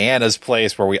scene at Diana's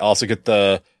place where we also get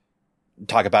the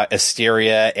talk about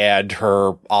Asteria and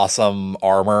her awesome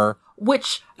armor.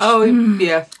 Which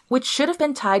should have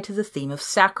been tied to the theme of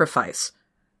sacrifice.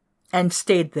 And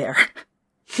stayed there.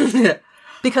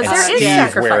 Because there is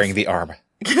sacrifice. Wearing the armor.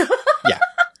 Yeah.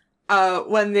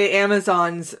 When the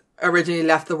Amazons originally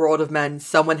left the world of men,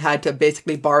 someone had to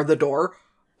basically bar the door.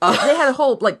 They had a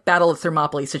whole, like, Battle of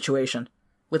Thermopylae situation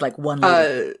with, like, one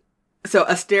lady. So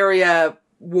Asteria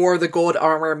wore the gold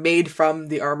armor made from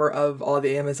the armor of all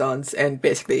the Amazons and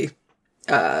basically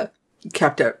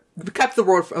kept the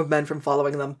world of men from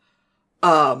following them.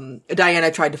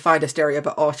 Diana tried to find Asteria,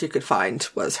 but all she could find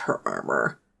was her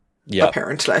armor. Yep.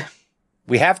 Apparently.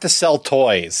 We have to sell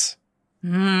toys.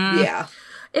 Yeah.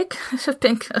 It could have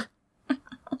been good.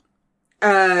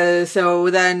 So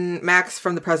then Max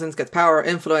from the Presidents gets power,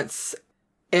 influence,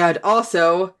 and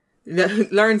also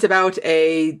learns about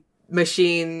a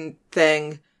machine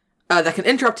thing that can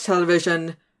interrupt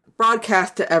television,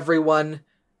 broadcast to everyone,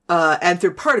 and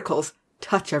through particles,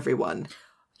 touch everyone.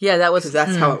 Yeah, that was... Because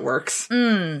that's how it works.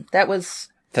 That was...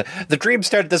 The dream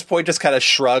star at this point just kind of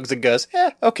shrugs and goes,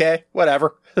 okay,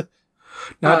 whatever.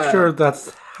 Not sure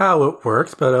that's how it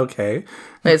works, but okay.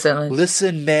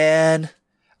 Listen, man.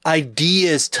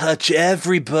 Ideas touch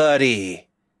everybody.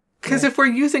 Because if we're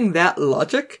using that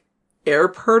logic, air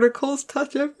particles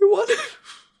touch everyone.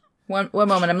 One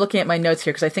moment, I'm looking at my notes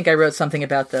here because I think I wrote something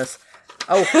about this.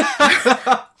 Oh.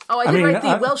 I did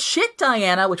write well, shit,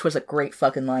 Diana, which was a great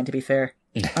fucking line, to be fair.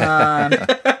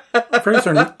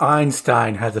 Professor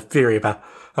Einstein has a theory about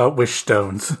wish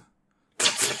stones.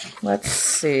 Let's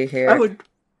see here. I would.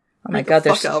 Oh my god,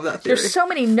 there's so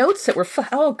many notes that were.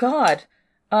 Oh god.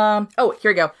 Here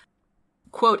we go.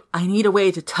 Quote: I need a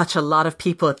way to touch a lot of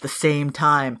people at the same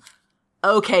time.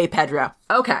 Okay, Pedro.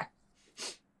 Okay.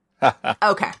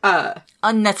 Okay.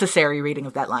 Unnecessary reading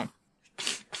of that line.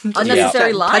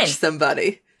 Unnecessary line. Touch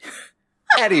somebody.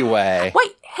 Anyway.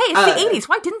 Wait, hey, it's the 80s.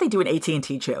 Why didn't they do an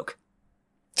AT&T joke?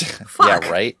 Fuck. Yeah,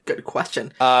 right? Good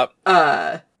question.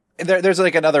 There's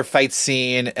like another fight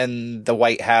scene in the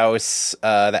White House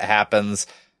that happens.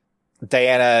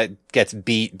 Diana gets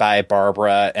beat by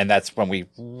Barbara, and that's when we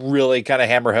really kind of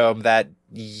hammer home that,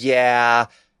 yeah,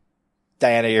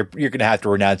 Diana, you're going to have to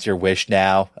renounce your wish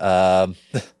now.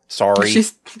 Sorry.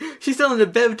 She's still in a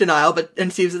bit of denial,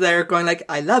 and Steve's there going like,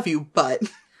 I love you, but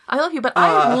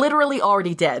I'm literally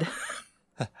already dead.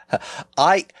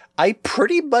 I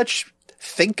pretty much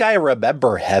think I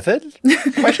remember heaven?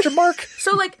 Question mark.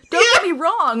 So, like, don't get me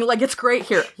wrong. Like, it's great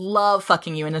here. Love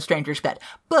fucking you in a stranger's bed.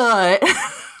 But...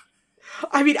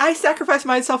 I mean, I sacrificed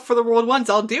myself for the world once.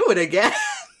 I'll do it again.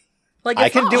 Like, it's I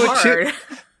can not do hard. it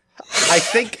too. I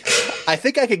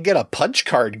think I could get a punch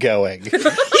card going.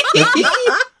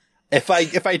 If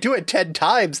I do it 10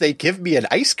 times, they give me an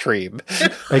ice cream.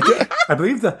 I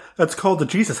believe that's called the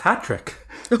Jesus hat trick.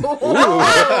 If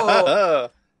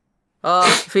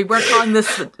we weren't calling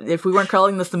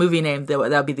this the movie name, that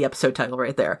would be the episode title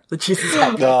right there. The Jesus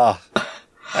hat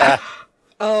trick.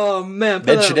 Oh man!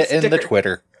 Mention it in the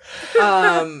Twitter.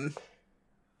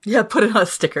 Yeah, put it on a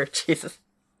sticker. Jesus.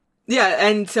 Yeah,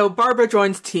 and so Barbara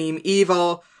joins Team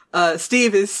Evil.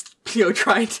 Steve is,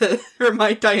 trying to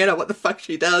remind Diana what the fuck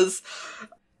she does.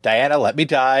 Diana, let me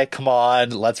die. Come on,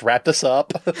 let's wrap this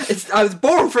up. I was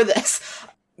born for this.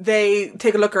 They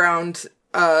take a look around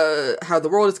how the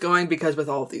world is going, because with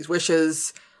all of these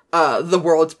wishes, the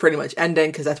world's pretty much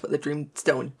ending, because that's what the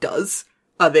Dreamstone does.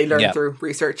 They learn through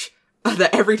research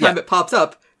that every time it pops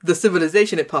up, the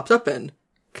civilization it pops up in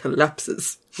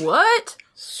collapses. What?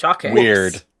 Shocking.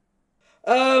 Weird.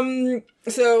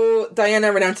 So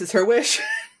Diana renounces her wish.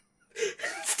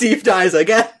 Steve dies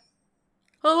again.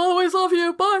 I'll always love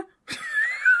you. Bye.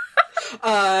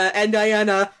 And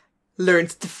Diana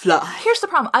learns to fly. Here's the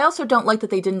problem. I also don't like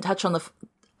that they didn't touch on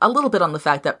a little bit on the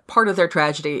fact that part of their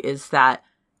tragedy is that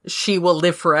she will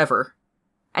live forever.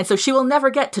 And so she will never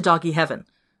get to doggy heaven,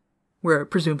 where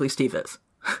presumably Steve is.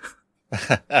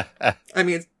 I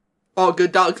mean, all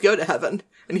good dogs go to heaven,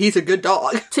 and he's a good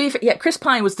dog. Chris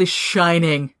Pine was the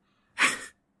shining.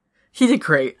 He did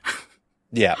great.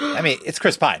 Yeah, I mean, it's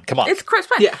Chris Pine. Come on. It's Chris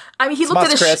Pine. Yeah. I mean, he looked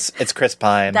Moss at Chris. It's Chris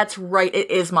Pine. That's right. It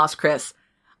is Moss Chris.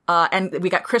 And we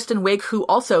got Kristen Wiig, who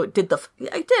also did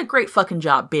a great fucking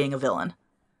job being a villain.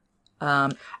 For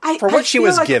what she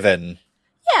was given.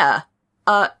 Yeah.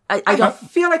 I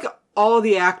feel like all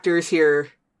the actors here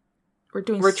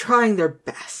were trying their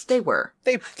best. They were.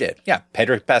 They did. Yeah.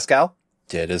 Pedro Pascal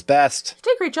did his best. He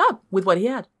did a great job with what he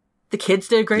had. The kids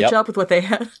did a great job with what they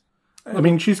had. I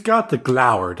mean, she's got the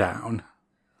glower down.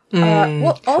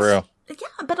 Also, true.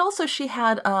 Yeah, but also she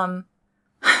had,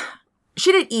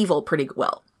 she did evil pretty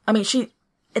well. I mean,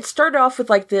 it started off with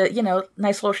like the,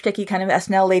 nice little shticky kind of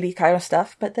SNL lady kind of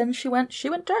stuff, but then she went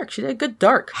dark. She did a good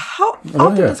dark. How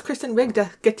often does Kristen Wiig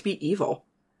get to be evil?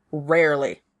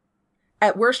 Rarely.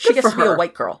 At worst, she gets to be a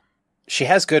white girl. She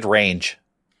has good range.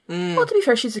 Well, to be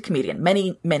fair, she's a comedian.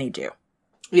 Many, many do.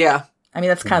 Yeah. I mean,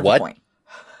 that's kind of the point.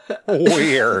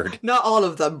 Weird. Not all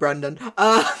of them, Brendan.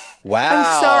 Wow.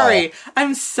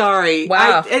 I'm sorry.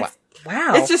 Wow.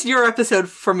 Wow. It's just your episode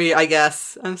for me, I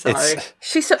guess. I'm sorry.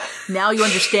 Now you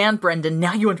understand, Brendan.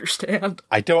 Now you understand.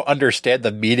 I don't understand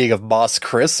the meaning of Moss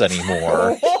Chris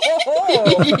anymore.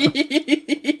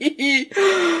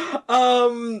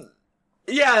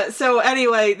 Yeah, so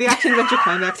anyway, the action-adventure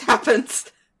climax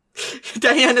happens.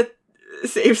 Diana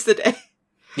saves the day.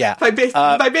 Yeah. By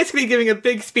basically giving a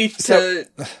big speech to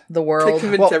the world. To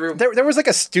convince everyone. There was like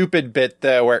a stupid bit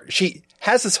though where she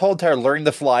has this whole entire learn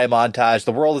to fly montage.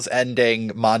 The world is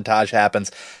ending montage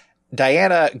happens.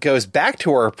 Diana goes back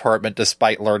to her apartment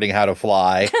despite learning how to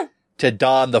fly to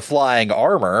don the flying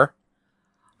armor.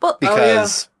 Well,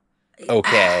 because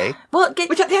okay. Well,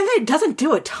 which at the end of the day doesn't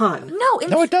do a ton. No,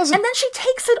 it doesn't. And then she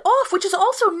takes it off, which is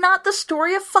also not the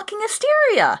story of fucking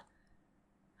Asteria.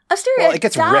 Well, it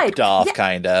gets ripped off,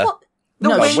 kind of. Well,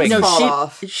 the wings fall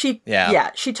off. She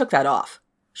took that off.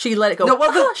 She let it go. No,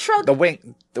 well, shrug. The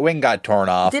wing got torn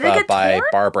off by torn?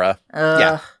 Barbara.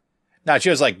 Yeah. No, she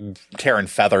was like tearing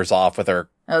feathers off with her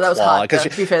that was claw. hot. To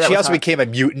be fair, she also became a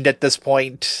mutant at this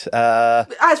point.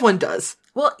 As one does.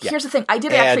 Well, here's the thing. I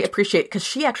did actually appreciate it because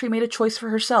she actually made a choice for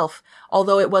herself,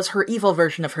 although it was her evil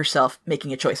version of herself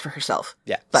making a choice for herself.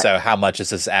 Yeah. So how much is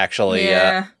this actually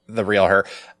the real her?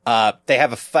 They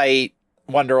have a fight.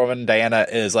 Wonder Woman Diana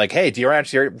is like, hey, do you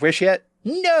renounce your wish yet?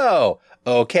 No.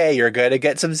 Okay, you're going to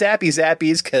get some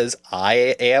zappies because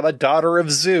I am a daughter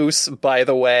of Zeus, by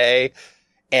the way.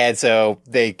 And so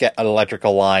they get an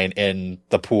electrical line in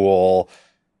the pool.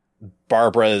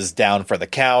 Barbara's down for the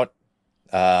count.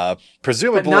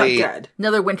 Presumably. But not dead.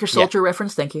 Another Winter Soldier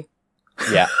reference, thank you.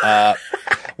 Yeah.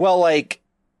 Well, like,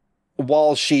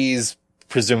 while she's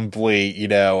presumably,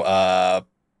 in a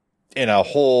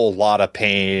whole lot of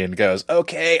pain, goes,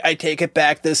 okay, I take it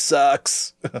back, this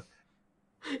sucks.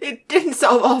 It didn't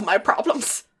solve all of my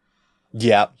problems.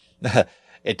 Yeah.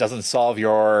 It doesn't solve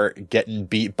your getting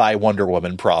beat by Wonder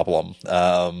Woman problem.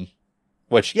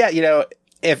 Which,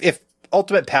 if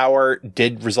ultimate power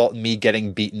did result in me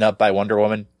getting beaten up by Wonder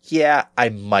Woman, yeah, I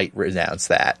might renounce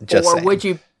that. Just or saying. Would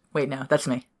you... Wait, no, that's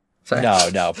me. Sorry.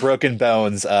 No. Broken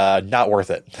bones, not worth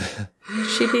it.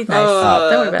 She'd be nice.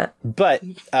 Don't worry about it. But,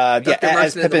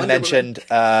 as Pippin mentioned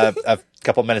a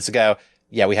couple minutes ago,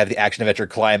 we have the action-adventure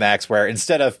climax where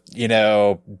instead of,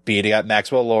 beating up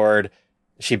Maxwell Lord,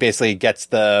 she basically gets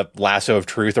the lasso of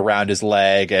truth around his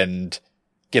leg and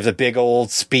gives a big old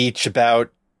speech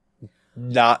about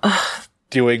not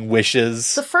doing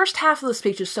wishes. The first half of the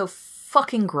speech is so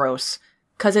fucking gross.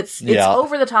 Because it's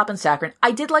over the top and saccharine.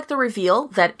 I did like the reveal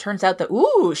that it turns out that,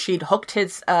 she'd hooked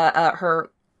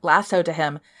her lasso to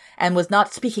him and was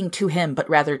not speaking to him, but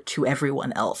rather to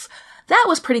everyone else. That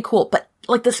was pretty cool. But,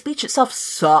 like, the speech itself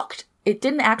sucked. It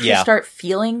didn't actually start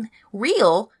feeling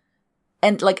real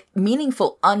and, like,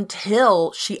 meaningful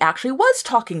until she actually was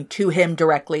talking to him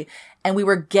directly. And we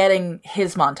were getting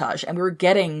his montage. And we were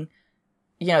getting,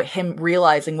 him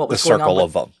realizing what was going on. The circle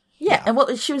of them. Yeah. And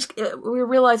we were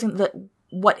realizing that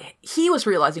what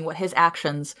his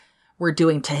actions were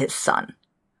doing to his son.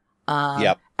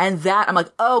 And that, I'm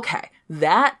like, okay,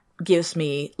 that gives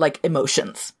me, like,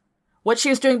 emotions. What she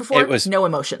was doing before, no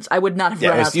emotions. I would not have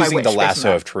run out of my wish. Using the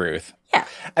lasso of truth. Yeah.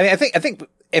 I mean, I think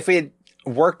if we had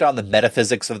worked on the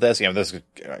metaphysics of this, this is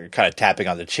kind of tapping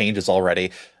on the changes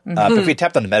already. But if we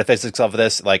tapped on the metaphysics of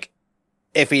this, like,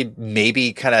 if we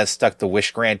maybe kind of stuck the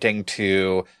wish granting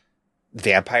to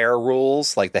vampire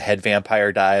rules, like the head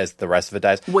vampire dies, the rest of it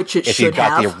dies. Which it if should you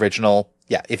got have. the original,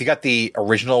 if you got the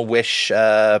original wish,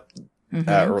 or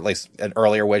at least an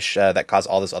earlier wish that caused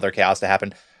all this other chaos to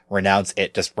happen,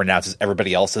 it just renounces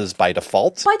everybody else's by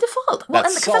default. By default. Well,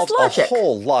 that solves a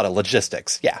whole lot of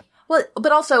logistics. Yeah. Well,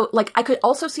 but also, like, I could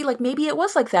also see, like, maybe it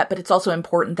was like that, but it's also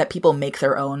important that people make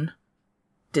their own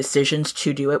decisions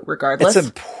to do it regardless. It's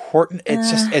important.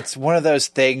 It's one of those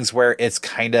things where it's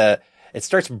kind of, it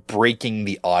starts breaking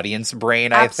the audience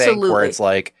brain, I think, where it's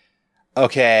like,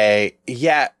 okay,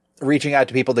 reaching out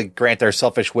to people to grant their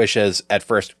selfish wishes at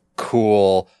first,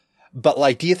 cool. But,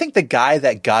 like, do you think the guy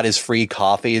that got his free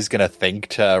coffee is going to think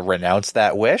to renounce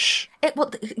that wish?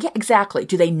 Yeah, exactly.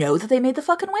 Do they know that they made the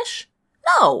fucking wish?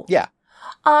 No. Yeah.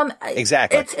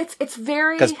 Exactly. It's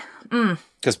very...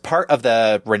 Because part of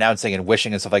the renouncing and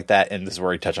wishing and stuff like that, and this is where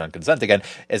we touch on consent again,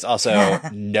 is also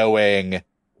knowing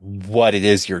what it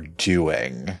is you're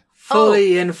doing.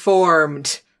 Fully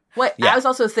informed. What I was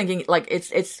also thinking, like,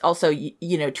 it's also,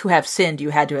 to have sinned, you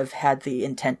had to have had the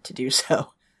intent to do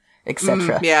so,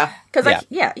 etc. Yeah. Because,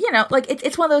 like,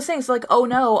 it's one of those things, like, oh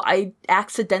no, I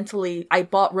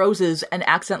bought roses and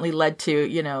accidentally led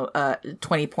to,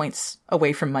 20 points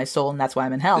away from my soul, and that's why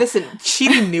I'm in hell. Listen,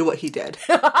 Cheaty knew what he did.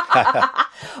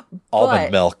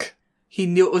 Almond milk. He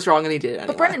knew it was wrong and he did it anyway.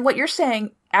 But Brendan, what you're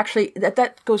saying, actually,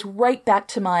 that goes right back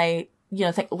to my,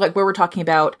 thing, like, where we're talking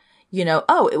about,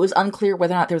 it was unclear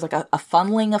whether or not there was, like, a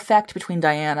funneling effect between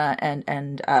Diana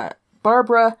and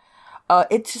Barbara.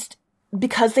 It's just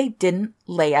because they didn't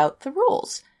lay out the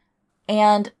rules.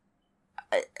 And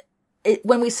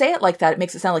when we say it like that, it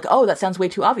makes it sound like, oh, that sounds way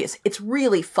too obvious. It's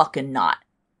really fucking not.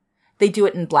 They do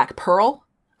it in Black Pearl,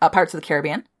 Pirates of the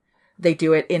Caribbean. They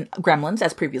do it in Gremlins,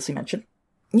 as previously mentioned.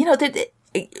 You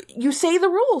say the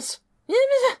rules.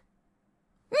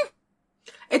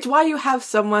 It's why you have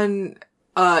someone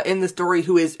in the story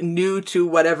who is new to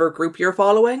whatever group you're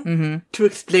following to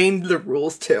explain the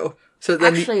rules to. So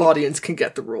then the audience can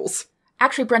get the rules.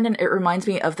 Actually, Brendan, it reminds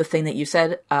me of the thing that you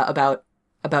said about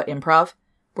improv,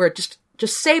 where just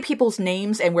say people's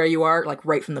names and where you are, like,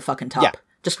 right from the fucking top. Yeah.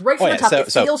 Just right from the top.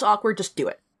 It feels awkward, just do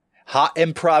it. Hot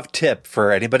improv tip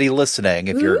for anybody listening,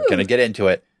 if you're going to get into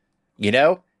it. You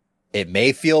know, it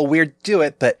may feel weird to do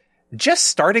it, but just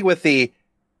starting with the,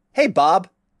 hey, Bob,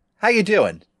 how you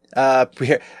doing?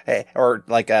 Or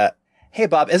like, hey,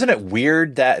 Bob, isn't it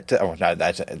weird that... Oh, no,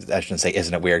 I shouldn't say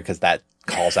isn't it weird, because that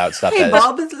calls out stuff. Hey,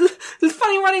 Bob, it's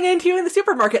funny running into you in the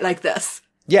supermarket like this.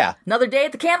 Yeah. Another day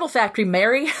at the candle factory,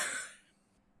 Mary.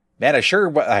 Man, I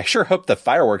sure hope the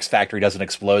fireworks factory doesn't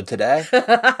explode today.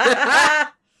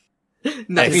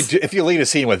 Nice. If you lead a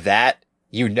scene with that,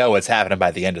 you know what's happening by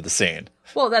the end of the scene.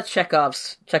 Well, that's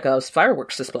Chekhov's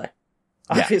fireworks display,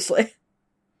 obviously. Yeah.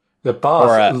 The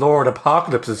boss, Lord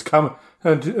Apocalypse, is coming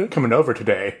over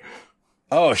today.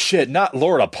 Oh shit! Not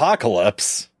Lord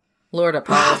Apocalypse. Lord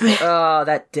Apocalypse. Oh,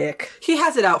 that dick. He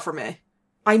has it out for me.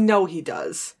 I know he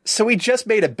does. So he just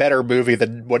made a better movie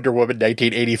than Wonder Woman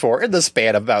 1984 in the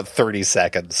span of about 30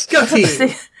 seconds. Go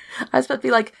team! I was about to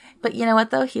be like, but you know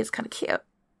what though? He is kind of cute.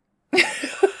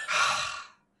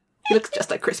 He looks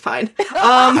just like Chris Pine.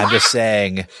 I'm just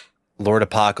saying, Lord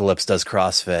Apocalypse does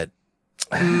CrossFit.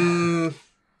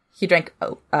 He drank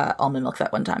almond milk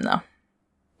that one time, though.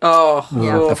 Oh,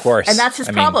 yeah, of course. And that's his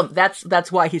problem.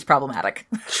 That's why he's problematic.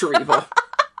 True evil.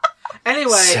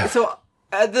 Anyway, so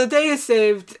the day is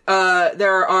saved.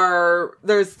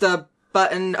 There's the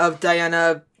button of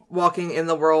Diana walking in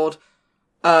the world.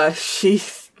 She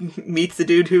meets the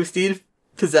dude who Steve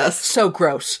possessed. So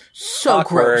gross. So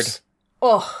awkward. Gross.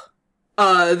 Ugh.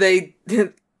 They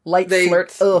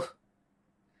flirt. Ugh.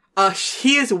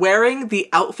 He is wearing the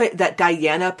outfit that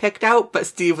Diana picked out, but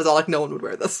Steve was all like, no one would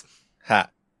wear this. Ha.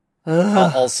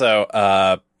 Also,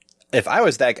 if I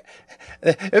was that,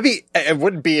 it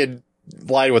wouldn't be in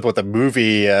line with what the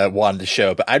movie wanted to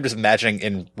show, but I'm just imagining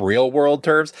in real world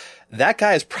terms, that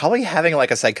guy is probably having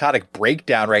like a psychotic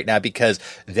breakdown right now because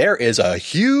there is a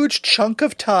huge chunk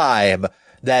of time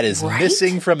that is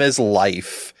missing from his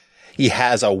life. He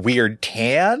has a weird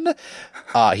tan.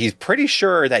 He's pretty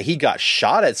sure that he got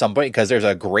shot at some point because there's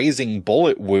a grazing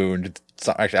bullet wound.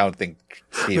 Actually, I don't think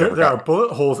Steve there are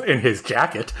bullet holes in his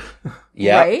jacket.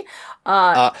 Yeah. Right?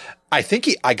 I think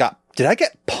did I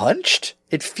get punched?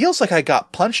 It feels like I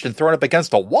got punched and thrown up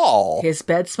against a wall. His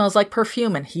bed smells like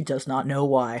perfume and he does not know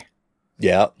why.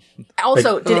 Yeah.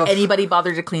 Also, did anybody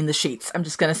bother to clean the sheets? I'm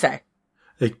just going to say.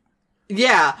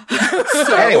 Yeah.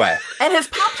 So anyway. And his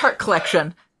Pop-Tart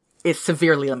collection is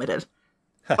severely limited.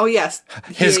 Oh, yes.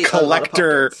 His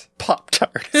collector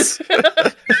Pop-Tarts. They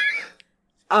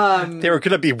were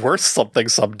going to be worth something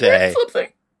someday.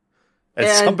 And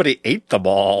somebody ate them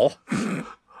all. And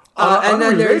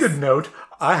then related note,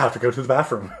 I have to go to the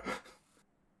bathroom.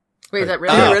 Wait, is that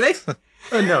really? Really?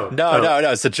 No.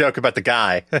 It's a joke about the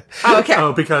guy. Oh, okay.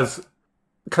 Oh, because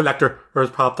collector or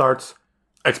Pop-Tarts,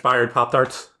 expired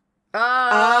Pop-Tarts.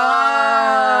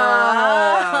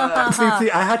 See,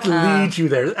 I had to lead you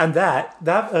there, and that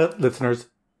listeners,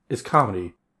 is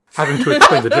comedy. Having to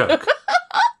explain the joke.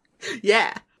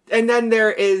 Yeah. And then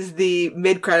there is the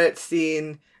mid-credits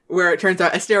scene where it turns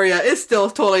out Asteria is still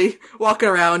totally walking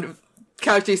around,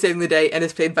 casually saving the day, and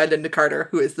is played by Linda Carter,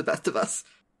 who is the best of us.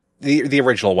 The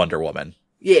original Wonder Woman.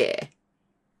 Yeah.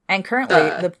 And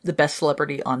currently the best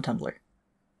celebrity on Tumblr.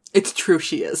 It's true,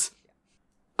 she is.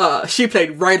 She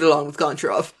played right along with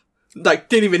Goncharov. Like,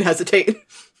 didn't even hesitate.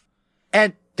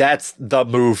 And that's the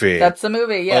movie. That's the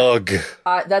movie, yeah. Ugh.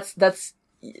 That's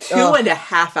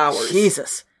 2.5 hours.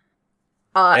 Jesus.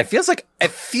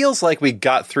 It feels like we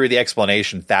got through the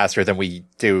explanation faster than we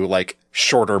do, like,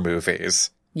 shorter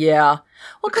movies. Yeah.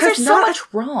 Well, because there's so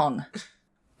much wrong.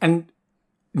 And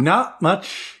not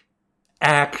much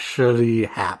actually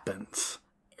happens.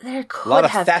 There could have been. A lot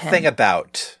of faffing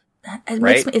about.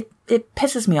 It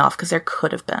pisses me off because there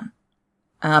could have been.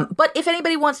 But if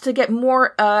anybody wants to get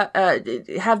more,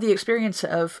 have the experience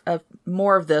of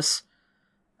more of this,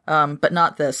 but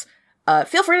not this,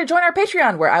 feel free to join our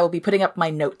Patreon where I will be putting up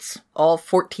my notes, all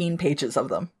 14 pages of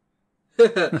them.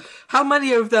 How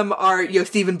many of them are,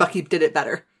 Steve and Bucky did it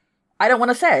better? I don't want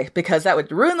to say because that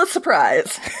would ruin the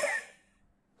surprise.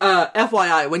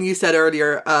 FYI, when you said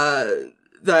earlier,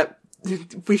 that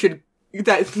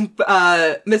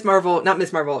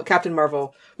Captain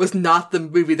Marvel was not the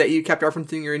movie that you kept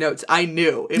referencing in your notes, I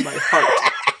knew in my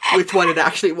heart which one it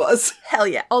actually was. Hell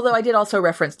yeah. Although I did also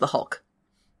reference the Hulk.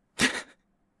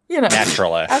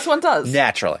 Naturally. As one does.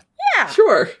 Naturally. Yeah.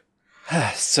 Sure.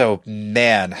 So,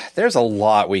 man, there's a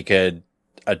lot we could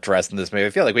address in this movie. I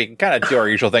feel like we can kind of do our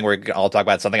usual thing where we can all talk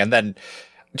about something and then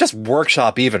just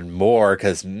workshop even more,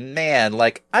 because, man,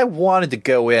 like, I wanted to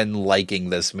go in liking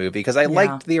this movie, because I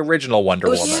liked the original Wonder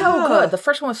Woman. It was so good. The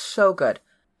first one was so good.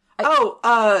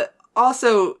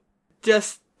 Also,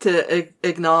 just to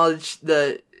acknowledge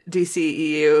the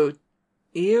DCEU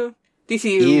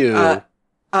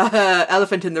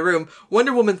elephant in the room,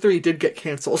 Wonder Woman 3 did get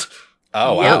canceled.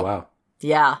 Oh, wow. Yep. Oh, wow.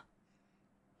 Yeah.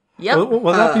 Yep.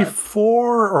 Was that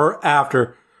before or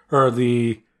after, or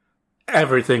the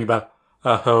everything about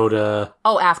Hoda?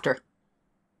 Oh, after.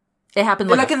 It happened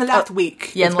Like in the last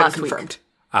week. Yeah, in it's the been last week. confirmed.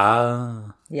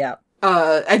 Ah. Yeah.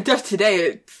 And just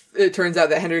today, it turns out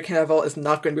that Henry Cavill is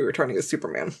not going to be returning as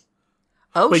Superman.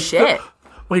 Oh, Wait, shit.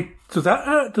 Wait, does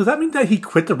that mean that he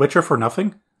quit The Witcher for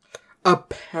nothing?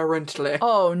 Apparently.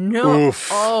 Oh, no. Oof.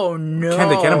 Oh, no. Can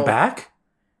they get him back?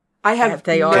 I have Have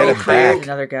they no already him clue. back. hired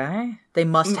another guy? They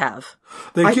must have.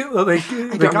 They I got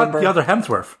remember. the other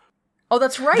Hemsworth. Oh,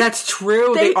 that's right. That's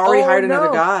true. They already hired another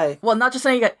guy. Well, not just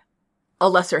saying you got a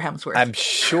lesser Hemsworth.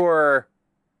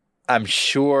 I'm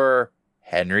sure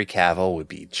Henry Cavill would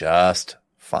be just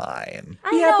fine.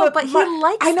 I know, but he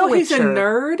likes I know The he's a Witcher.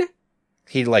 nerd.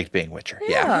 He liked being Witcher.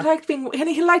 Yeah.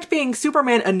 He liked being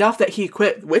Superman enough that he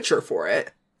quit Witcher for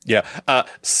it. Yeah.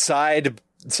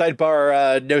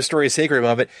 Sidebar, no story is sacred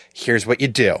moment. Here's what you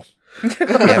do. We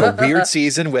have a weird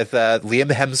season with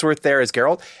Liam Hemsworth there as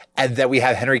Geralt, and then we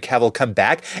have Henry Cavill come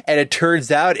back, and it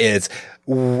turns out it's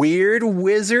weird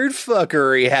wizard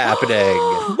fuckery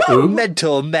happening.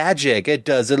 Mental magic. It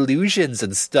does illusions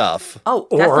and stuff. Oh,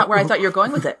 that's not where I thought you were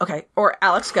going with it. Okay. Or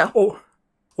Alex, go.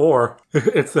 Or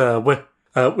it's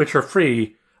Witcher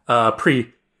free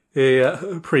pre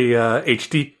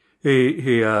HD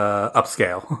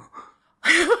upscale.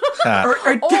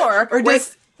 Or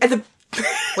just as a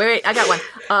Wait, I got one.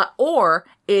 Or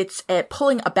it's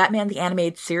pulling a Batman the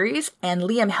Animated Series, and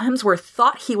Liam Hemsworth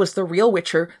thought he was the real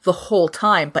Witcher the whole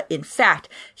time, but in fact,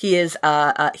 he is,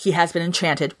 he has been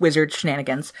enchanted, wizard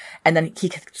shenanigans, and then he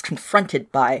gets confronted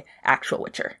by actual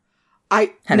Witcher.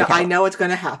 I Cavill. know it's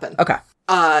going to happen. Okay.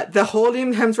 The whole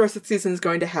Liam Hemsworth season is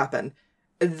going to happen.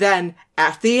 Then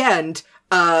at the end,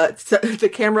 so the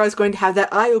camera is going to have that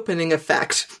eye-opening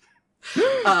effect.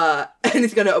 And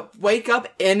he's gonna wake up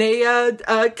in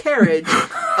a carriage,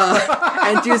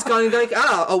 and she's going to be like,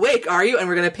 "Oh, awake, are you?" And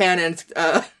we're gonna pan and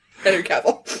Henry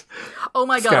Cavill. Oh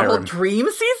my god, a whole Skyrim. dream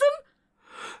season?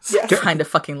 Yes. Kind of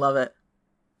fucking love it.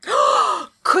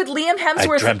 Could Liam I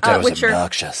dreamt Hemsworth, I was Witcher,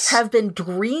 obnoxious. have been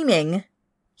dreaming?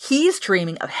 He's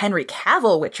dreaming of Henry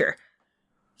Cavill Witcher.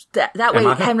 That way,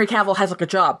 Henry Cavill has like a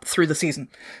job through the season.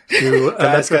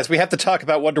 Guys, we have to talk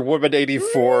about Wonder Woman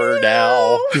 84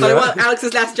 now. But I want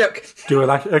Alex's last joke. Do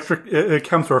electric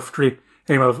Hemsworth dream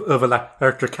of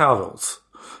electric Cavils?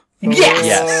 Yes.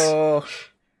 Yes.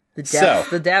 The depth. So-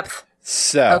 The depth.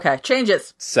 So, Okay,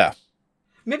 changes. so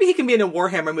Maybe he can be in a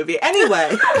Warhammer movie.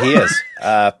 Anyway. he is.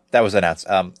 That was announced.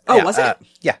 Was it?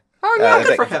 Yeah. Oh, yeah,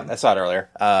 good for I him. I saw it earlier.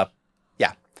 Yeah.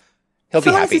 He'll So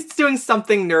be long as happy. he's doing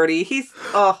something nerdy. He's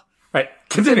Right, he's a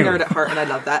continue. nerd at heart, and I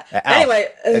love that. Al, Anyway,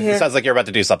 it sounds like you're about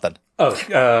to do something.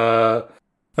 Sure.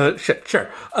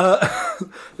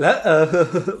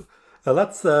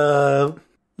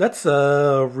 Let's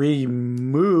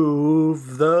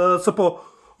remove the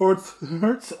supports.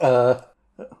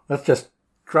 Let's just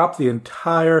drop the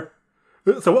entire.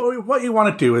 So what you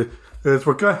want to do is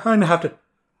we're going to have to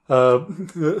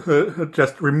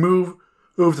just remove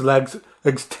the legs,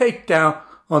 take down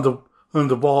on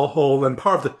the wall hole and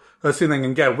part of the ceiling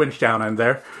and get a winch down in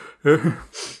there.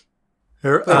 What?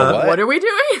 What are we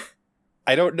doing?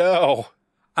 I don't know.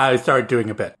 I started doing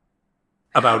a bit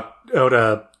about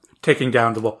taking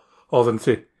down the walls and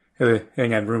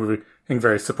removing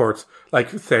various supports. Like,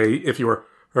 say, if you were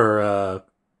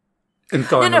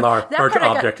installing No, a large that part I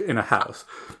got. object in a house.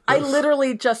 I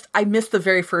literally I missed the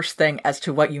very first thing as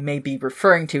to what you may be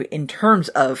referring to in terms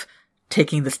of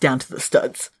taking this down to the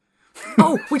studs.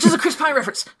 Oh, which is a Chris Pine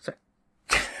reference. Sorry.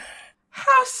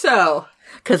 how so?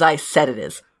 Because I said it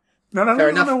is. No, Fair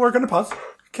enough. we're going to pause.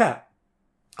 Cat.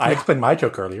 I explained my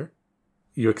joke earlier.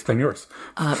 You explain yours.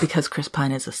 Because Chris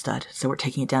Pine is a stud, so we're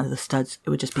taking it down to the studs. It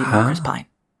would just be more Chris Pine.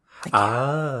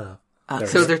 Ah.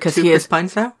 So there's Because two he Chris is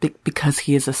Pines now? because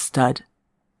he is a stud.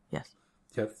 Yes.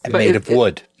 Yes. And But made it- of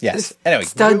wood. Yes. Anyway,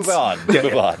 studs- move on.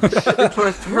 Move on. For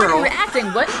a We're girl. acting.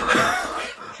 What?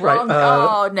 Wrong.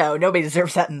 Oh no, nobody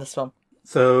deserves that in this film.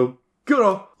 So,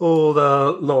 good old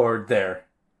Lord there.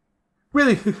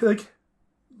 Really,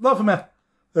 love him as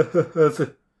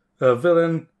a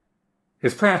villain.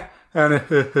 His plan and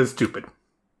is stupid.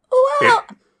 Well,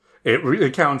 It really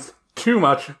counts too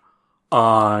much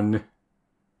on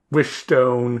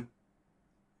Wishstone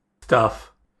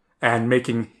stuff and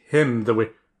making him the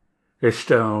wish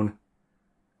stone,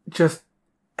 just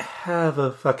have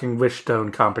a fucking wish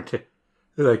stone competition,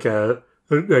 like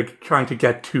trying to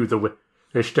get to the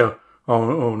wish stone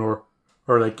or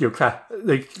like your class,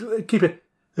 like keep it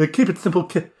simple,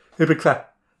 keep it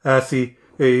classy.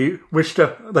 A wish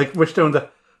stone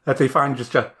that they find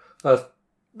just as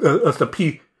a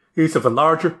piece of a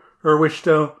larger wish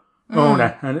stone.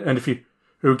 And if you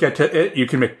get to it, you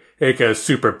can make a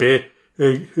super big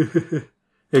you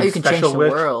can change the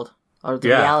world or the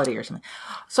reality or something.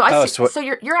 So so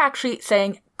you're actually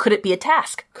saying, could it be a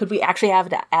task? Could we actually have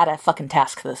to add a fucking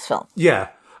task to this film? Yeah,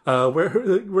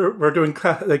 we're doing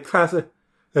classic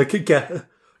get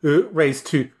raised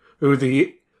to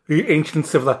the ancient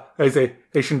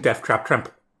civilization death trap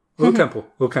temple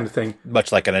kind of thing,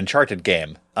 much like an Uncharted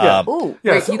game. Yeah. Ooh,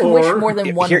 yes, right, you can wish more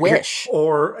than one wish,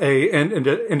 or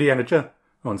Indiana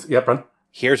Jones. Yep, run.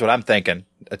 Here's what I'm thinking.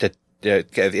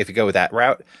 If you go with that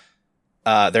route,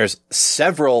 there's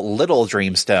several little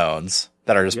dreamstones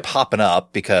that are just popping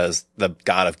up because the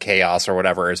god of chaos or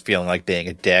whatever is feeling like being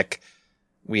a dick.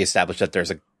 We established that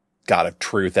there's a god of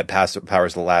truth that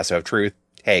powers the lasso of truth.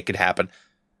 Hey, it could happen.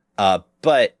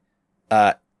 But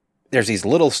there's these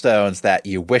little stones that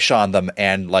you wish on them,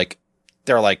 and like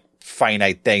they're like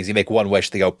finite things. You make one wish,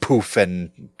 they go poof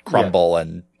and crumble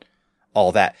and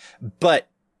all that. But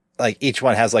like each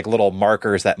one has like little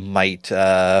markers that might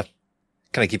kind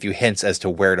of give you hints as to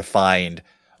where to find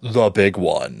the big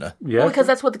one. Yeah, well, because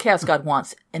that's what the Chaos God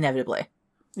wants, inevitably.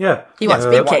 Yeah, he wants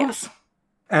big chaos.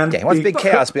 And he wants big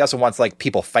chaos, but he also wants like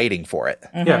people fighting for it.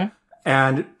 Mm-hmm. Yeah,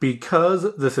 and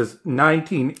because this is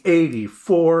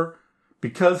 1984.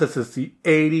 Because this is the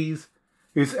 80s,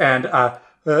 and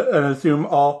assume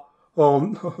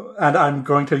and I'm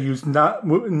going to use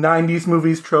 90s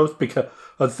movies tropes because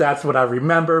that's what I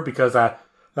remember, because I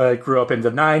grew up in the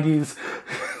 90s.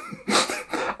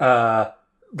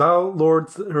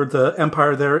 The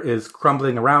empire there is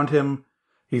crumbling around him.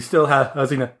 He still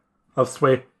has enough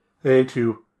sway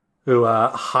to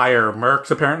hire mercs,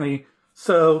 apparently.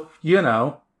 So,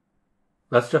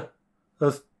 let's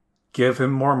give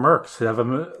him more mercs. Have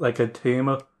him like a team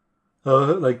of,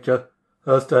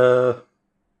 just a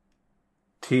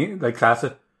team, like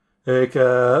classic, like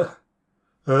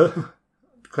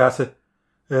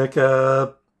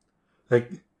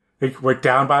we're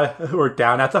down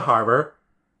at the harbor.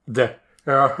 There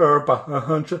are a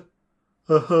bunch of,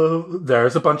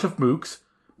 there's a bunch of mooks.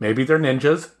 Maybe they're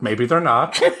ninjas. Maybe they're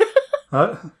not.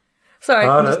 Sorry,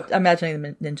 I'm just imagining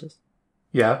the ninjas.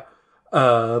 Yeah.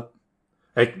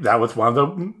 That was one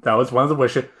of the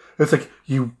wishes. It's like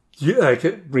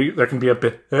there can be a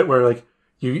bit where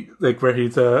where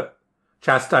he's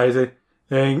chastising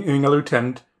a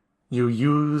lieutenant. You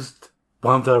used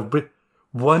one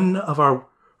of our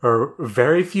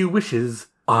very few wishes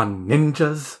on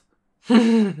ninjas.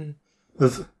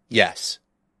 Yes.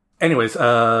 Anyways,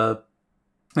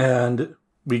 and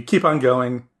we keep on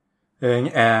going,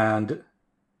 and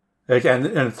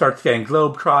it starts getting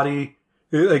globe-trotty.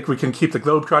 Like, we can keep the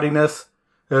globe-trottiness,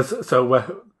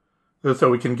 so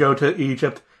we can go to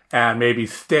Egypt and maybe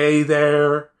stay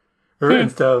there,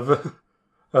 instead of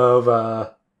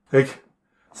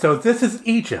so this is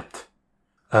Egypt.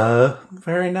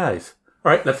 Very nice.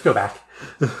 Alright, let's go back.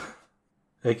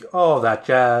 Like, all that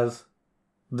jazz.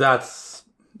 That's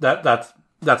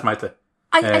my thing.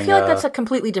 I feel like that's a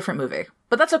completely different movie,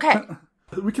 but that's okay.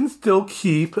 We can still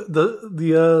keep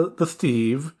the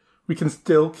Steve. We can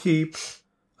still keep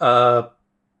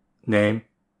name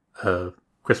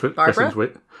Kristen's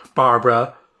Wit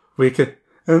Barbara. We can,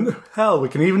 and hell, we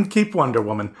can even keep Wonder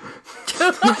Woman.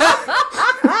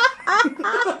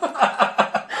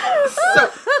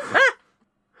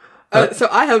 So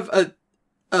I have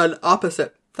an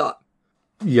opposite thought.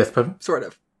 Yes, Pepin? Sort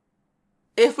of.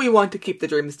 If we want to keep the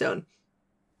Dreamstone,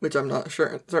 which I'm not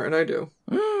certain I do,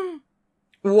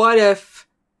 what if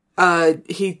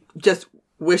he just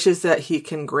wishes that he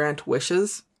can grant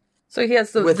wishes? So he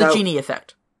has the genie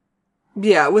effect.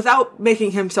 Yeah, without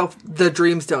making himself the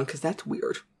Dreamstone, because that's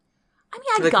weird.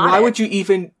 I mean, why would you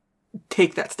even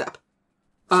take that step?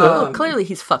 So clearly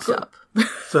he's fucked up.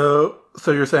 So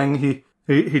you're saying he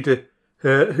did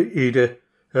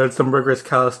some rigorous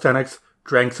calisthenics,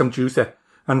 drank some juice,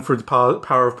 and through the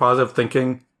power of positive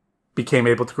thinking, became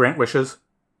able to grant wishes?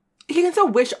 He can still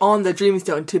wish on the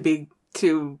Dreamstone to be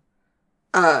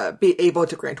able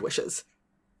to grant wishes.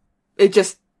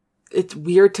 It's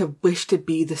weird to wish to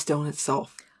be the stone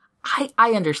itself.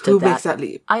 I understood that. Who makes that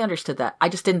leap? I understood that. I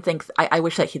just didn't think, I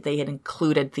wish that they had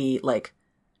included the,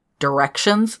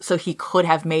 directions, so he could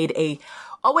have made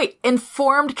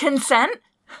informed consent?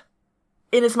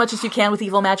 In as much as you can with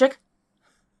evil magic?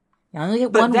 You only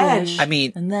get one wish. I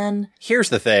mean, and then here's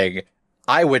the thing.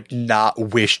 I would not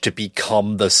wish to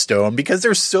become the stone because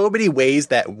there's so many ways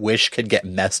that wish can get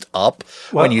messed up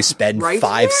when you spend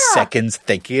 5 seconds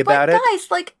thinking about it.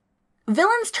 Guys, like,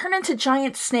 villains turn into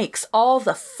giant snakes all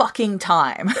the fucking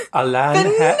time.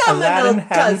 Aladdin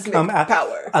hadn't come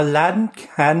out. Aladdin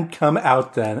hadn't come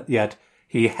out then yet.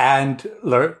 He hadn't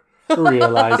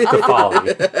realized the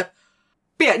folly. But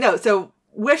yeah, no, so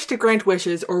wish to grant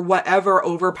wishes or whatever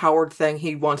overpowered thing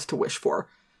he wants to wish for.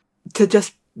 To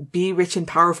just be rich and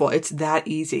powerful. It's that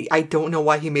easy. I don't know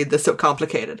why he made this so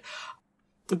complicated.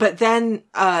 But then,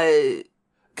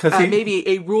 maybe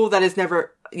a rule that is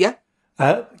never,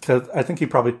 because I think he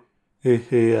probably, he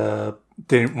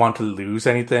didn't want to lose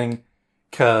anything.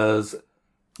 Because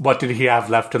what did he have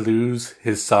left to lose?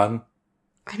 His son?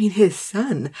 I mean, his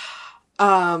son.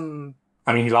 I mean,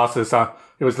 he lost his son.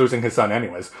 He was losing his son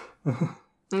anyways. The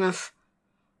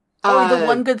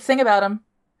one good thing about him.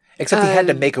 Except he had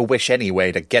to make a wish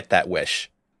anyway to get that wish.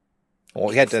 Well,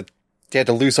 he had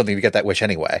to lose something to get that wish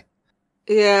anyway.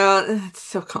 Yeah, it's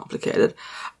so complicated.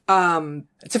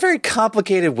 It's a very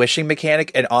complicated wishing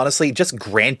mechanic, and honestly, just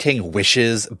granting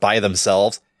wishes by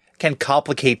themselves can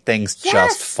complicate things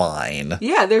just fine.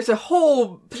 Yeah, there's a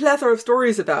whole plethora of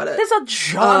stories about it. There's a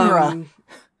genre.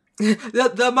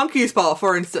 The monkey's paw,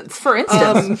 for instance.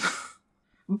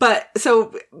 But,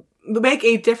 so, make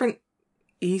a different,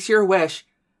 easier wish.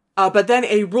 But then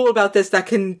a rule about this that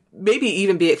can maybe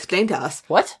even be explained to us.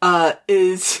 What?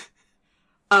 Is,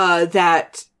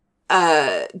 that,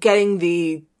 getting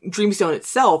the Dreamstone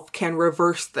itself can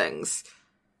reverse things.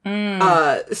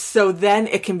 So then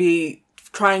it can be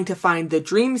trying to find the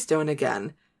Dreamstone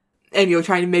again. And you're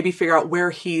trying to maybe figure out where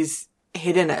he's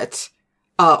hidden it,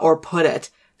 or put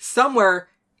it. Somewhere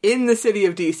in the city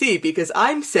of DC, because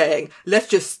I'm saying, let's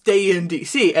just stay in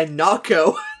DC and not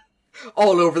go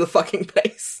all over the fucking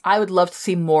place. I would love to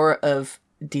see more of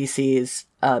DC's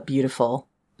beautiful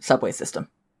subway system.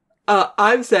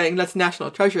 I'm saying let's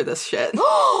National Treasure this shit.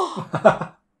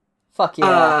 Fuck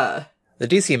yeah. The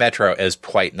DC Metro is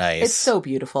quite nice. It's so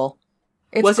beautiful.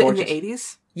 It's was gorgeous. it in the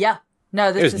 80s? Yeah. No,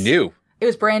 it was new. It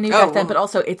was brand new back then, but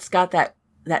also it's got that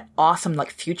awesome,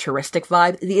 like, futuristic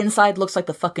vibe. The inside looks like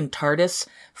the fucking TARDIS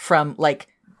from, like,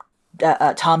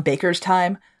 Tom Baker's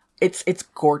time. It's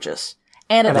gorgeous.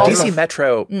 And the DC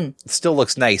Metro still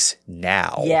looks nice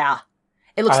now. Yeah.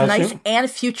 It looks nice and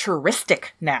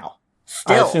futuristic now.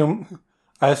 Still.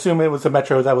 I assume it was a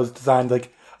Metro that was designed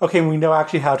like, okay, we know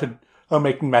actually how to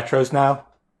make Metros now.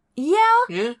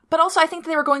 Yeah. But also I think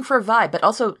they were going for a vibe. But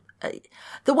also,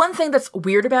 the one thing that's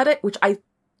weird about it, which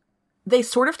they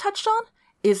sort of touched on,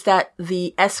 is that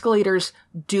the escalators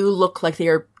do look like they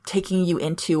are taking you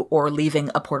into or leaving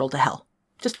a portal to hell.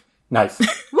 Just nice.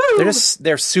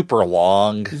 They're super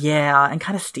long. Yeah, and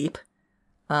kind of steep.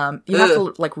 You have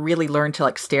to, like, really learn to,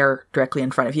 like, stare directly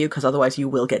in front of you, because otherwise you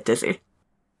will get dizzy.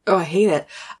 Oh, I hate it.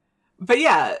 But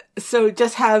yeah, so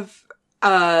just have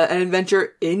an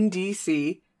adventure in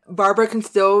DC. Barbara can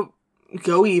still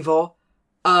go evil.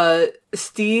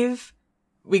 Steve,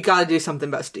 we gotta do something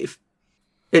about Steve.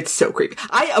 It's so creepy.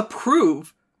 I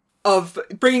approve of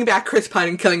bringing back Chris Pine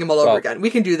and killing him all over again. We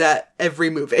can do that every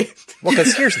movie. Well,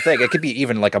 because here's the thing. It could be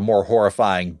even like a more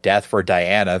horrifying death for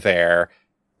Diana there.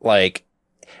 Like,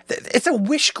 it's a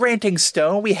wish-granting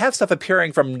stone. We have stuff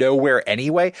appearing from nowhere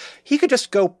anyway. He could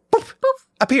just go, poof, poof,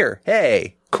 appear.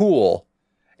 Hey, cool.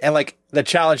 And, like, the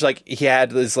challenge, like, he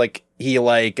had is, like, he,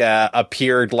 like,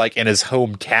 appeared, like, in his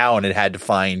hometown and had to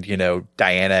find,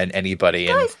 Diana and anybody.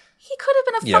 And, guys, he could have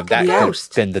been a fucking that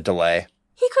ghost. Could have been the delay.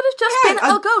 He could have just been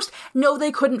a ghost. No,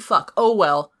 they couldn't fuck. Oh,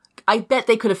 well. I bet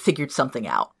they could have figured something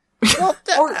out. Well,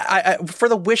 for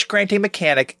the wish-granting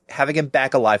mechanic, having him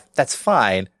back alive, that's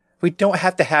fine. We don't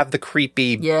have to have the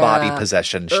creepy body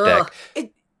possession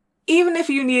shtick. Even if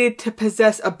you needed to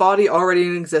possess a body already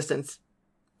in existence,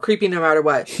 creepy no matter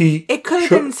what. It could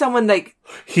have been someone like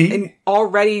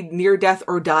already near death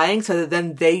or dying, so that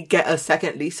then they get a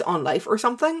second lease on life or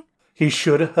something. He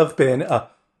should have been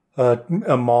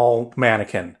a mall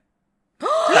mannequin. You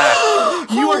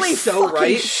are so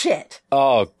right. Shit.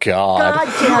 Oh God.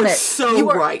 God damn it.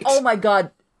 So right. Oh my God.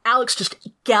 Alex just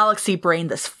galaxy brained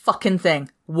this fucking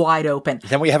thing wide open.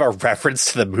 Then we have a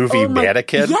reference to the movie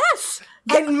Mannequin. Yes!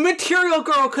 And Material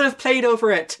Girl could have played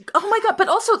over it. Oh my God. But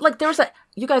also, like, there was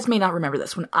you guys may not remember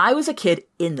this. When I was a kid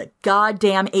in the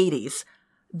goddamn 80s,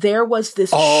 there was this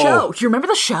show. Do you remember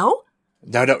the show?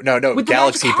 No.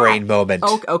 Galaxy brain moment.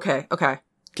 Oh, okay.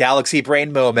 Galaxy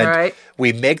brain moment. All right.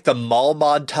 We make the mall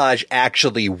montage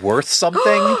actually worth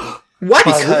something. What?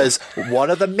 Because one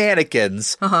of the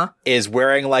mannequins is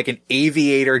wearing like an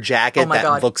aviator jacket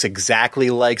that looks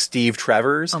exactly like Steve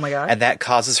Trevor's. Oh my God. And that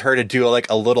causes her to do like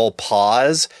a little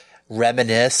pause,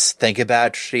 reminisce, think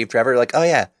about Steve Trevor. Like, oh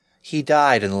yeah, he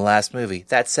died in the last movie.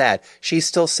 That's sad. She's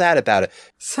still sad about it.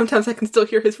 Sometimes I can still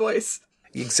hear his voice.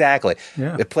 Exactly.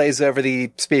 Yeah. It plays over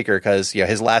the speaker because,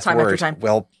 his last Time words. after time.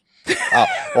 Well,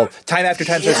 time after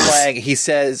time starts playing. He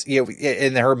says,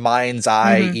 in her mind's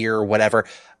eye, ear, whatever.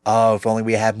 Oh, if only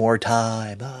we had more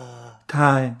time.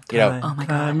 Time. Oh my God.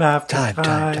 Time after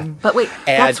Time. But wait,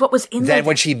 And that's what was in there. then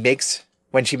when she makes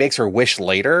her wish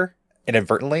later,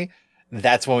 inadvertently,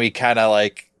 that's when we kind of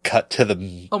like cut to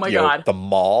the God. the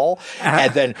mall,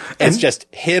 and then it's just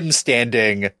him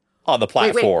standing on the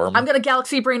platform. Wait. I'm gonna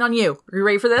galaxy brain on you. Are you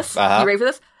ready for this? You ready for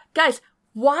this? Guys,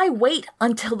 why wait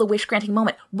until the wish granting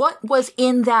moment? What was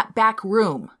in that back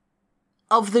room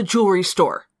of the jewelry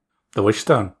store? The Wish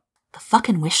Stone. The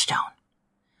fucking wish stone.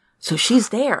 So she's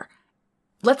there.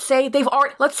 Let's say they've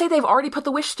already put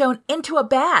the wish stone into a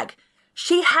bag.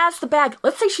 She has the bag.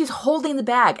 Let's say she's holding the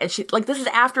bag, and this is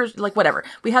after, whatever.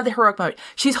 We have the heroic moment.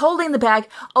 She's holding the bag.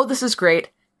 Oh, this is great.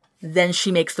 Then she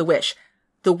makes the wish.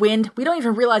 The wind, we don't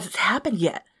even realize it's happened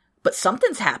yet, but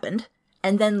something's happened.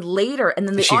 And then later, and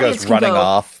then the audience goes running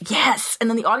off. Yes. And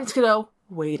then the audience can go,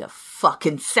 wait a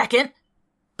fucking second.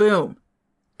 Boom.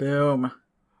 Boom.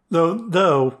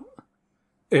 Though,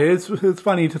 it's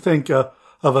funny to think of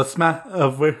a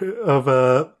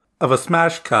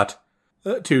smash cut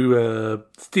to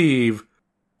Steve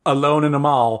alone in a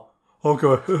mall,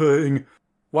 going,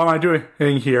 "What am I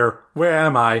doing here? Where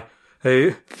am I?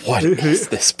 What is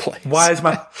this place? Why is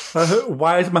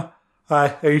my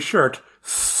shirt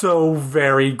so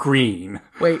very green?"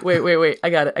 Wait. I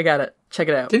got it. Check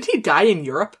it out. Didn't he die in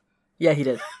Europe? Yeah, he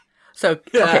did. So,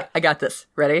 okay, I got this.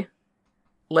 Ready?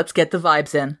 Let's get the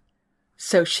vibes in.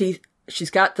 So she's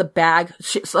got the bag.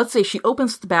 So let's say she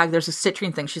opens the bag. There's a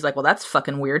citrine thing. She's like, well, that's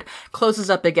fucking weird. Closes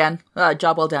up again.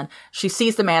 Job well done. She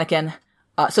sees the mannequin.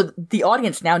 So the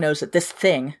audience now knows that this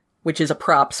thing, which is a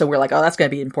prop, so we're like, oh, that's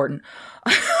going to be important.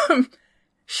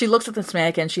 She looks at this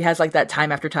mannequin. She has like that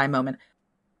time after time moment.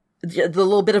 The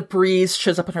little bit of breeze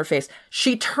shows up on her face.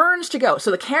 She turns to go. So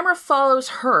the camera follows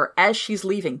her as she's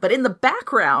leaving. But in the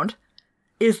background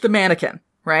is the mannequin,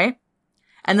 right?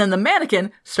 And then the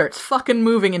mannequin starts fucking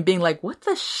moving and being like, what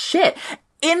the shit?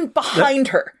 In behind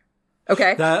her.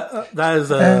 Okay?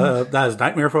 That is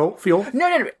nightmare fuel?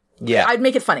 No. Yeah. I'd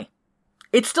make it funny.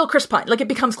 It's still Chris Pine. Like, it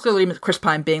becomes clearly Chris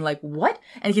Pine being like, what?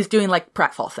 And he's doing, like,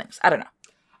 pratfall things. I don't know.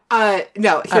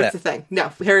 No, here's the thing. No,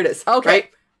 here it is. Okay. Right?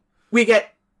 We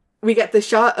get the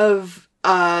shot of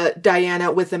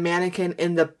Diana with the mannequin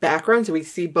in the background, so we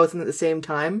see both of them at the same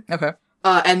time. Okay.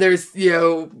 And there's,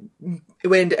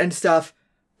 wind and stuff.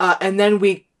 And then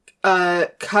we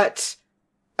cut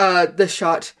the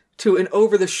shot to an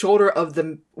over the shoulder of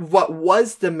what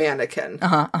was the mannequin,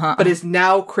 but is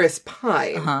now Chris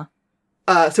Pine.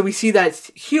 So we see that it's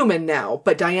human now,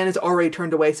 but Diana's already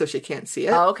turned away, so she can't see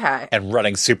it. Okay. And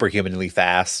running superhumanly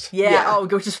fast. Yeah. Oh,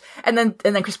 and then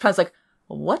Chris Pine's like,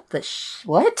 what the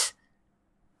what?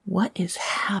 What is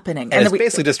happening? And it's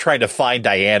basically just trying to find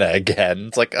Diana again.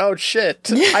 It's like, oh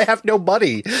shit, I have no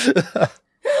money.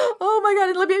 Oh my God.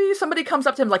 And maybe somebody comes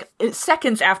up to him like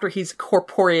seconds after he's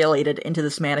corporealated into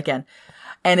this mannequin.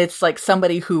 And it's like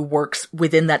somebody who works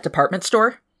within that department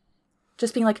store.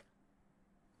 Just being like,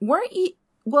 weren't you,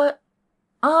 what,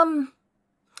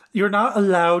 You're not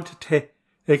allowed to take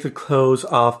the clothes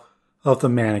off of the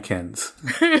mannequins.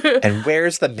 And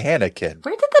where's the mannequin?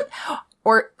 Where did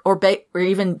or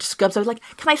even Scubs are like,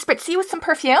 can I spritz you with some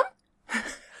perfume?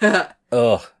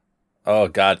 Oh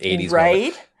God, 80s right?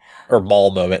 moment. Or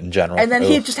mall moment in general. And then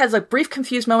he just has a brief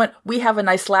confused moment. We have a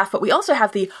nice laugh, but we also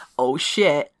have the, oh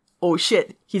shit,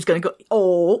 he's gonna go,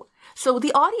 oh. So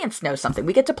the audience knows something.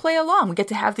 We get to play along. We get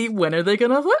to have the, when are they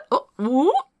gonna, what? Oh,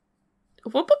 whoop.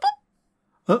 Whoop, whoop,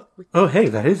 whoop. Oh, hey,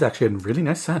 that is actually a really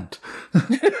nice scent.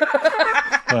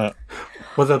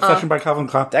 Was Obsession by Calvin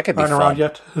Klein that could be fun. around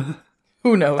yet?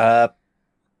 Who knows?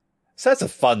 So that's a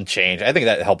fun change. I think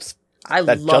that helps. I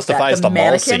that love justifies that. The the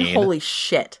mall mannequin, scene. holy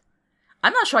shit.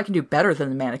 I'm not sure I can do better than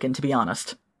the mannequin, to be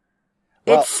honest.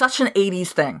 Well, it's such an 80s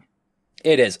thing.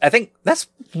 It is. I think that's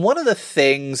one of the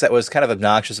things that was kind of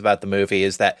obnoxious about the movie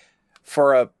is that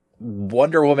for a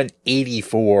Wonder Woman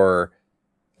 84,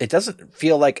 it doesn't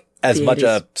feel like as The much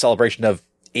 80s. a celebration of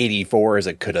 84 as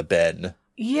it could have been.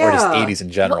 Yeah. Or just 80s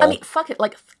in general. Well, I mean, fuck it.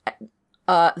 Like,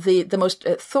 the most,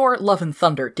 Thor, Love and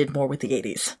Thunder did more with the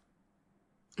 80s.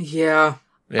 Yeah.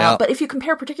 Yeah. But if you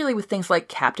compare particularly with things like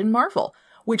Captain Marvel,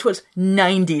 which was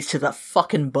 90s to the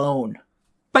fucking bone.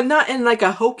 But not in, like,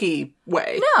 a hokey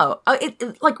way. No.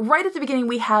 Like, right at the beginning,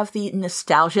 we have the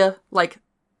nostalgia, like,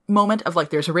 moment of, like,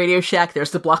 there's a Radio Shack,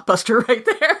 there's the Blockbuster right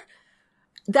there.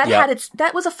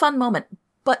 That was a fun moment.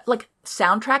 But, like,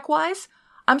 soundtrack-wise,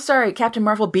 I'm sorry, Captain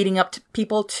Marvel beating up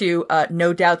people to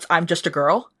No Doubt's I'm Just a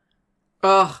Girl.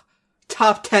 Ugh.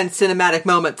 Top 10 cinematic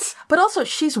moments. But also,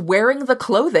 she's wearing the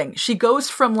clothing. She goes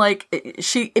from, like,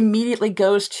 she immediately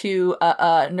goes to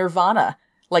Nirvana,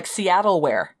 like Seattle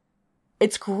wear.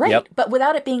 It's great, but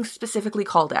without it being specifically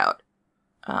called out.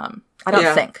 I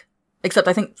don't think. Except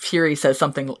I think Fury says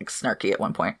something, like, snarky at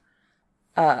one point.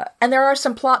 And there are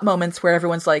some plot moments where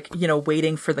everyone's, like,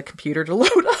 waiting for the computer to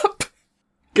load up.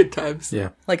 Good times.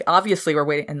 Yeah. Like, obviously we're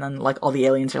waiting, and then, like, all the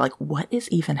aliens are like, what is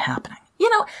even happening?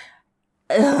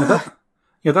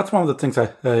 That's one of the things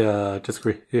I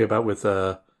disagree about with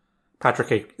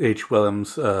Patrick H.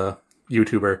 Willems,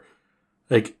 YouTuber.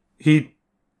 Like, he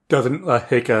doesn't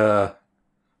take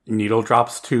needle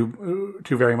drops too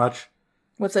very much.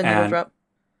 What's a needle drop?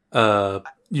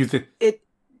 Music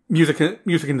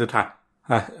in the time.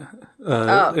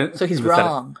 So he's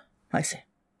wrong. I see.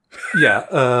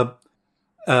 Yeah.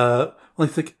 Well,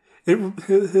 it's like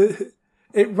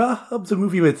it robs a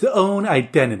movie of its own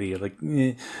identity. Like,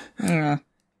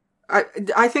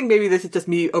 I think maybe this is just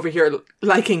me over here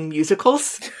liking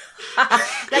musicals.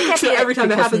 That can't So be every time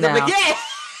that happens, I'm like, yeah!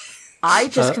 I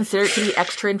just consider it to be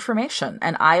extra information,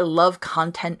 and I love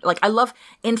content, like, I love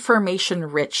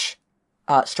information-rich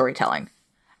storytelling.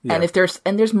 Yeah.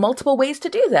 And there's multiple ways to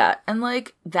do that, and,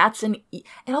 like,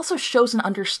 it also shows an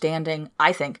understanding,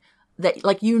 I think, that,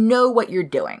 like, what you're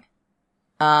doing.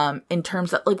 In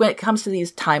terms of, like, when it comes to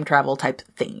these time travel type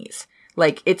thingies.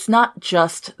 Like, it's not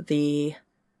just the,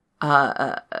 we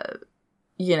are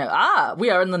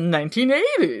in the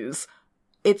 1980s.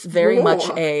 It's very much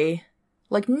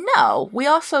no, we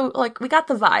also, like, we got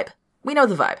the vibe. We know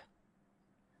the vibe.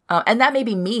 And that may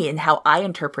be me and how I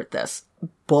interpret this,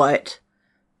 but,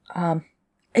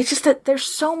 it's just that there's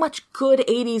so much good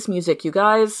 80s music, you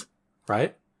guys.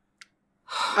 Right?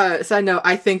 Side note,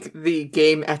 I think the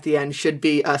game at the end should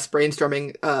be us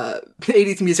brainstorming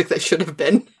 80s music that should have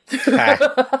been.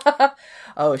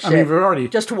 Oh, shit. I mean, we're already...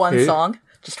 Just one song?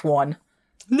 Just one?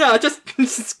 No,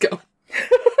 just go.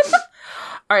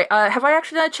 All right, have I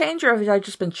actually done a change, or have I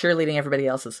just been cheerleading everybody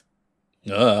else's?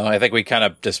 No, I think we kind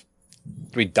of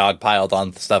we dogpiled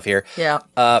on stuff here. Yeah.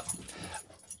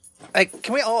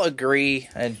 Can we all agree?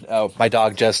 And my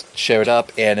dog just showed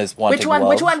up and is wanting Which one?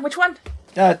 love. Which one?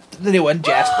 The new one,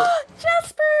 Jasper.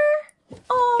 Jasper!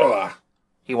 Oh.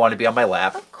 He wanted to be on my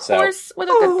lap. Of course, what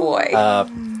a good boy.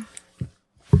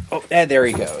 And there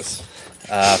he goes.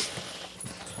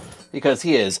 Because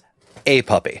he is a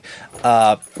puppy.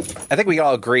 I think we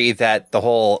all agree that the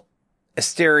whole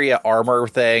Asteria armor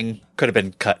thing could have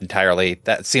been cut entirely.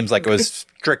 That seems like it was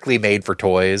strictly made for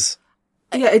toys.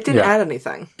 Yeah, it didn't add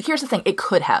anything. Here's the thing. It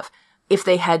could have, if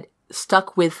they had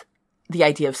stuck with the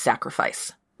idea of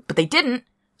sacrifice. But they didn't,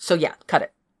 so yeah, cut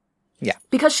it. Yeah.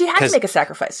 Because she had to make a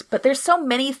sacrifice. But there's so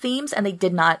many themes, and they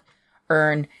did not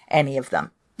earn any of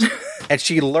them. And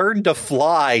she learned to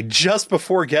fly just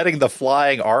before getting the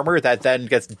flying armor that then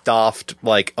gets doffed,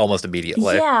 like, almost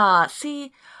immediately. Yeah,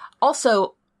 see,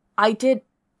 also, I did...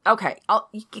 Okay,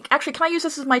 actually, can I use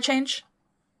this as my change?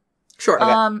 Sure.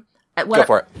 Okay. Go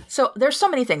for it. So, there's so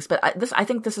many things, but I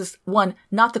think this is, one,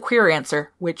 not the queer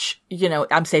answer, which,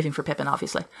 I'm saving for Pippin,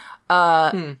 obviously.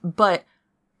 But,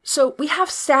 so, we have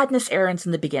sadness errands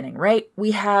in the beginning, right?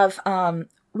 We have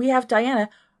Diana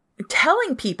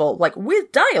telling people, like,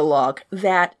 with dialogue,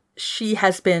 that she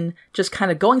has been just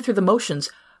kind of going through the motions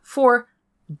for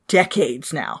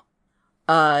decades now.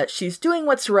 She's doing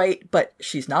what's right, but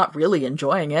she's not really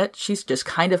enjoying it. She's just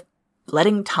kind of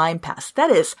letting time pass.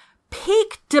 That is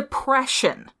peak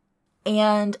depression.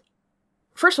 And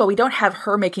first of all, we don't have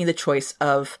her making the choice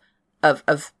of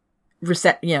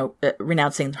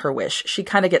renouncing her wish. She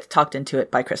kind of gets talked into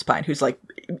it by Chris Pine, who's like,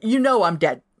 I'm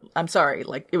dead. I'm sorry.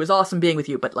 Like, it was awesome being with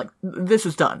you, but, like, this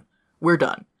is done. We're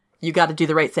done. You got to do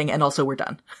the right thing, and also we're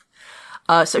done.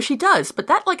 So she does, but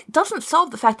that, like, doesn't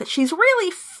solve the fact that she's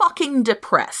really fucking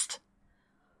depressed.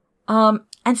 And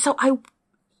so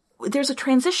there's a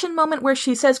transition moment where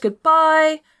she says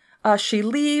goodbye. She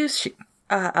leaves.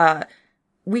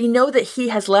 We know that he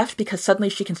has left because suddenly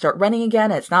she can start running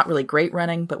again. It's not really great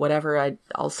running, but whatever.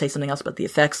 I'll say something else about the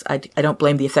effects. I don't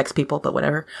blame the effects people, but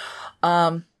whatever.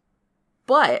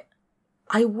 But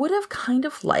I would have kind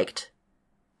of liked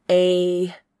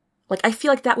I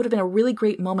feel like that would have been a really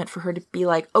great moment for her to be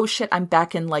like, oh shit, I'm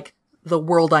back in, like, the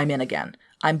world I'm in again.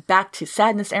 I'm back to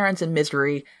sadness, errands, and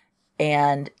misery,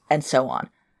 and so on.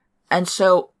 And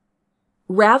so,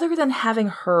 rather than having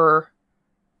her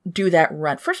do that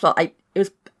run, first of all,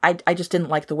 I just didn't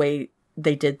like the way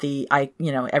they did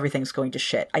everything's going to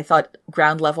shit. I thought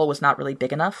ground level was not really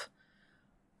big enough.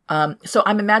 So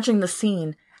I'm imagining the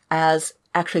scene as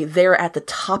actually they're at the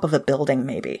top of a building,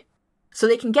 maybe. So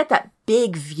they can get that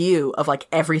big view of like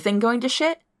everything going to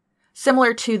shit,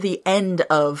 similar to the end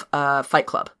of Fight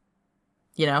Club,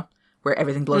 where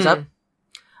everything blows up.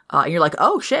 And you're like,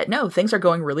 oh shit, no, things are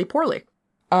going really poorly.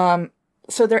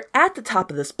 So they're at the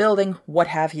top of this building, what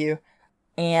have you,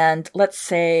 and let's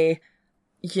say,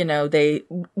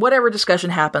 whatever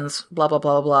discussion happens, blah, blah,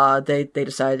 blah, blah, they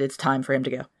decide it's time for him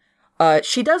to go.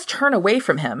 She does turn away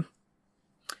from him,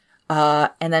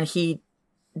 and then he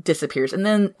disappears. And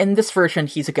then in this version,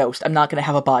 he's a ghost. I'm not going to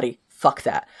have a body. Fuck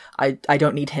that. I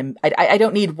don't need him. I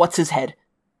don't need what's-his-head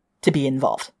to be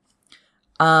involved.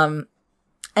 And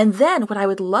then what I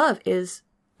would love is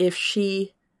if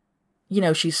she,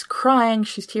 she's crying,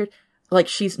 she's teared, like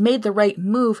she's made the right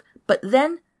move, but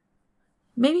then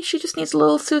maybe she just needs a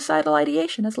little suicidal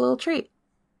ideation as a little treat.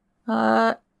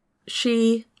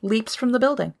 She leaps from the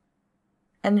building.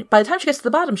 And by the time she gets to the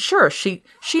bottom, sure, she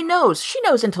knows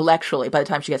intellectually by the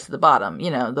time she gets to the bottom,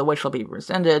 the wish will be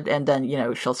rescinded and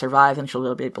then, she'll survive and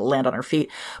she'll be able to land on her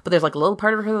feet. But there's like a little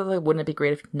part of her that like, wouldn't it be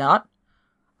great if not?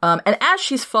 And as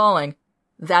she's falling,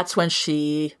 that's when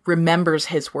she remembers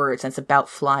his words and it's about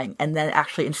flying. And then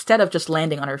actually, instead of just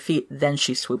landing on her feet, then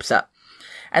she swoops up.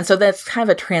 And so that's kind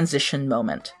of a transition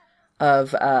moment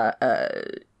of,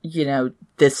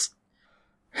 this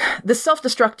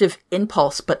self-destructive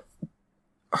impulse, but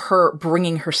her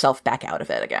bringing herself back out of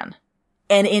it again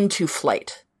and into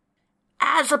flight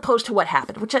as opposed to what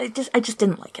happened, which I just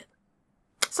didn't like it.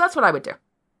 So that's what I would do.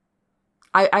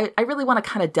 I really want to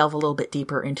kind of delve a little bit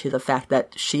deeper into the fact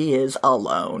that she is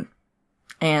alone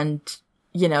and,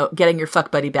 getting your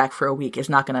fuck buddy back for a week is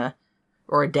not gonna,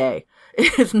 or a day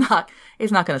is not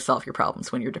gonna solve your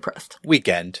problems when you're depressed.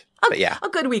 Weekend. But yeah. A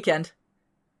good weekend.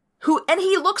 And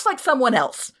he looks like someone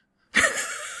else.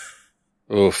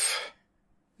 Oof.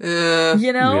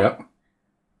 Yep.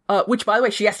 Which, by the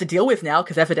way, she has to deal with now,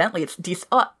 because evidently it's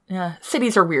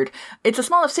cities are weird. It's a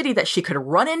small enough city that she could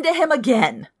run into him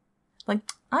again. Like,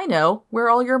 I know where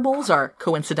all your moles are,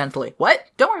 coincidentally. What?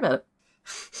 Don't worry about it.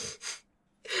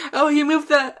 Oh, you moved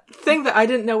that thing that I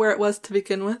didn't know where it was to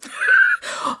begin with.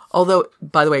 Although,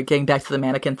 by the way, getting back to the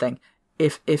mannequin thing,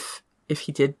 if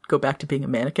he did go back to being a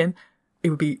mannequin, it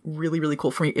would be really, really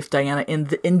cool for me if Diana in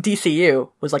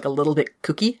DCU was like a little bit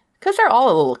kooky. Because they're all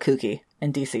a little kooky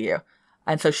in DCU.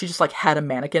 And so she just like had a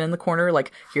mannequin in the corner,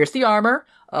 like, here's the armor,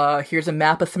 here's a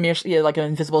map of Themyscira, like an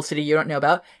invisible city you don't know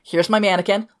about, here's my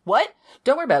mannequin. What?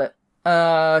 Don't worry about it.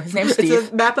 His name's Steve. It's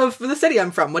a map of the city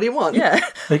I'm from. What do you want? Yeah.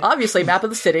 Like, obviously, map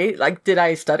of the city. Like, did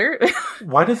I stutter?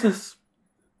 Why does this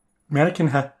mannequin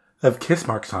have kiss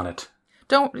marks on it?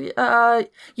 Don't,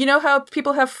 you know how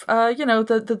people have,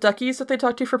 the duckies that they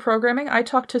talk to for programming? I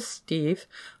talk to Steve,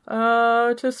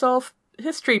 to solve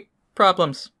history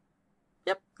problems.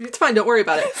 Yep. It's fine, don't worry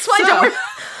about it. It's fine, don't worry.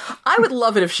 I would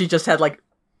love it if she just had, like,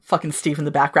 fucking Steve in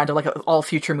the background of, like, all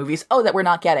future movies. Oh, that we're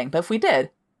not getting. But if we did,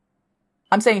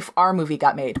 I'm saying if our movie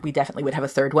got made, we definitely would have a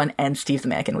third one, and Steve the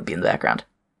Mannequin would be in the background.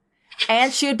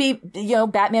 And she would be,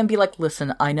 Batman be like,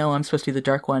 listen, I know I'm supposed to be the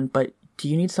Dark One, but do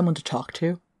you need someone to talk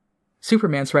to?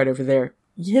 Superman's right over there.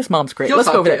 His mom's great. Let's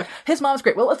go over there. His mom's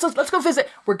great. Well, let's go visit.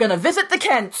 We're gonna visit the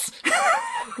Kents.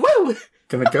 Woo!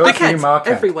 Gonna go see Ma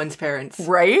Kent. Everyone's parents.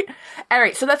 Right?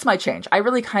 Alright, so that's my change. I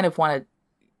really kind of want to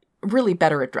really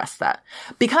better address that.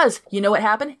 Because, you know what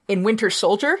happened? In Winter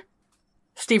Soldier,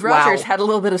 Steve Rogers had a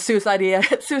little bit of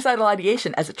suicidal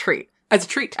ideation as a treat. As a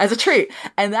treat.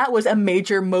 And that was a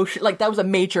major motion, like, that was a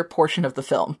major portion of the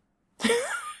film.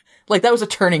 Like, that was a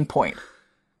turning point.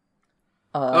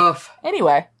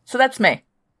 Anyway, so that's me.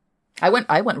 I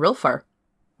went real far.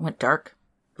 I went dark.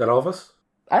 Is that all of us?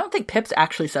 I don't think Pips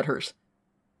actually said hers.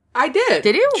 I did.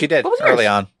 Did you? She did, early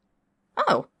on.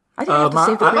 Oh. I didn't have to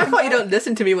save the my fault you don't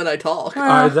listen to me when I talk.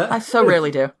 I so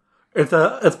rarely do.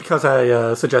 It's because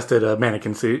I suggested a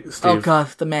mannequin, Steve. Oh god,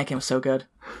 the mannequin was so good.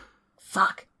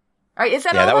 Fuck. Alright, is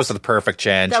that all? Yeah, that was the perfect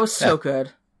change. That was so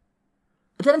good.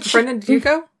 Then Brendan, did you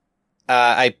go?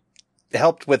 I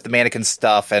helped with the mannequin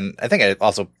stuff, and I think I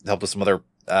also helped with some other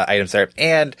items there.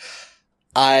 And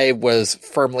I was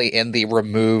firmly in the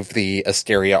remove the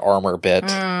Asteria armor bit.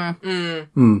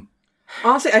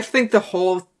 Honestly, I think the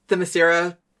whole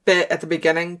Themyscira bit at the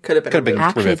beginning could have been removed.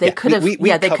 Actually, they could have. We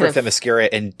covered Themyscira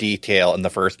in detail in the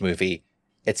first movie.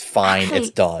 It's fine. It's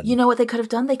done. You know what they could have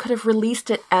done? They could have released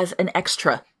it as an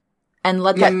extra And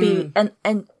let that be, and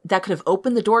that could have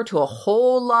opened the door to a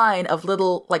whole line of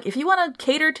little, like, if you want to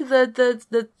cater to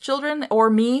the children or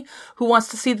me who wants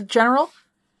to see the general,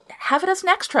 have it as an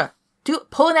extra.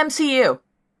 Pull an MCU.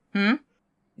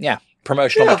 Yeah.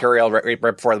 Promotional material right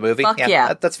before the movie. Fuck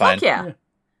yeah. That's fine. Fuck yeah.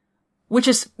 Which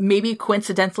is maybe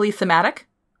coincidentally thematic.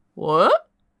 What?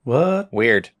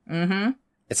 Weird. Mm-hmm.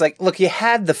 It's like, look, you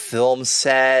had the film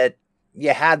set,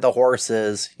 you had the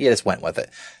horses, you just went with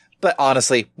it. But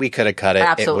honestly, we could have cut it.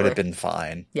 Absolutely. It would have been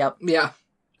fine. Yep. Yeah.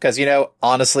 Because,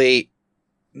 honestly,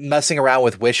 messing around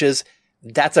with wishes,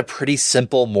 that's a pretty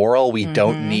simple moral. We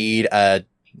don't need a,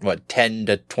 10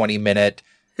 to 20 minute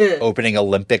opening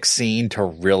Olympics scene to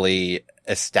really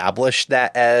establish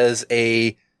that as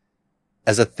a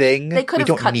thing. They could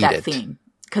have cut that theme.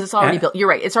 Because it's already built. You're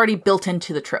right. It's already built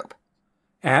into the trope.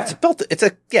 It's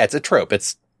a trope.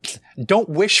 It's don't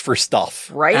wish for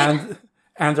stuff. Right?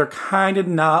 And they're kind of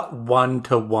not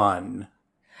one-to-one.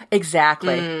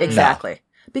 Exactly. Exactly. No.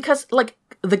 Because, like,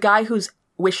 the guy who's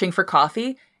wishing for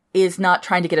coffee is not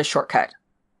trying to get a shortcut.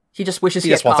 He just wishes he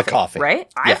just wants a coffee.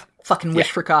 Right? Yeah. I fucking wish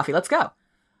for coffee. Let's go.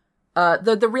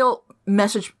 The real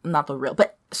message, not the real,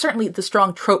 but certainly the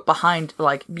strong trope behind,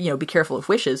 like, be careful of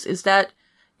wishes is that,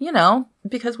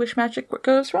 because wish magic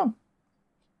goes wrong.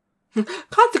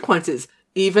 Consequences.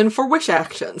 Even for wish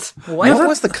actions. What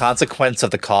was the consequence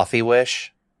of the coffee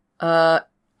wish? A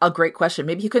great question.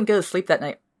 Maybe he couldn't go to sleep that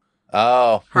night.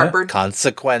 Oh. Heartburn.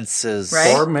 Consequences.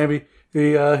 Right? Or maybe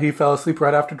he fell asleep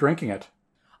right after drinking it.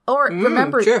 Or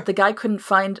remember, sure. the guy couldn't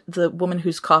find the woman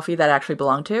whose coffee that actually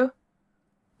belonged to.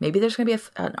 Maybe there's going to be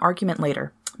an argument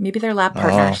later. Maybe they're lab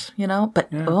partners, but...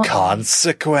 Oh.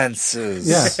 Consequences.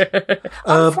 Yeah.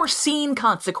 Unforeseen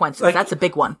consequences. That's a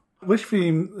big one. Wish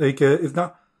theme, is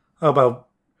not about,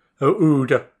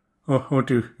 sure,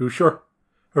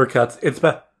 or cuts. It's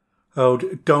about,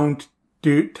 don't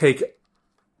take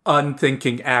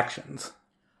unthinking actions.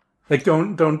 Like,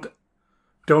 don't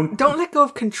let go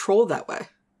of control that way.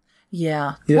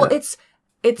 Yeah. Well, it's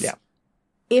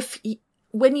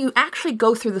when you actually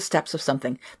go through the steps of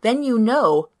something, then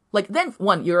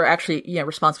you're actually,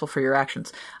 responsible for your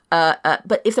actions.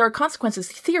 But if there are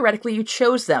consequences, theoretically you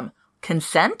chose them.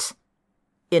 Consent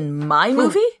in my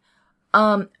movie.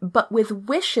 But with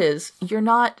wishes, you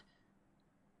don't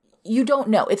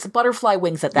know. It's butterfly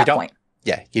wings at that point.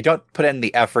 Yeah. You don't put in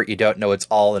the effort. You don't know it's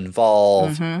all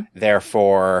involved.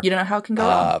 Therefore, you don't know how it can go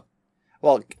wrong.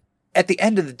 Well, at the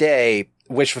end of the day,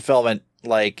 wish fulfillment,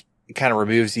 kind of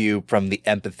removes you from the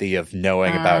empathy of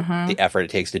knowing about the effort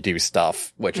it takes to do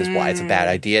stuff, which is why it's a bad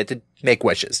idea to make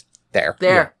wishes. There.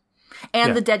 Yeah.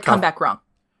 And the dead come back wrong.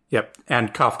 Yep.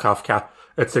 And cough, cough, cough.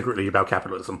 It's secretly about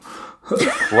capitalism.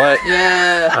 What?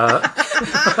 Yeah.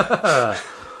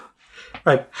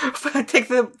 Right. Take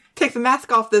the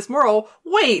mask off this moral.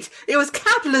 Wait, it was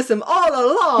capitalism all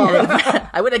along.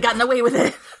 I would have gotten away with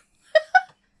it.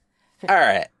 All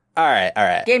right.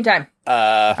 Game time.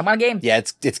 I want a game. Yeah,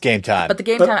 it's game time. But the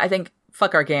game time, I think,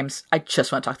 fuck our games. I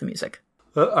just want to talk the music.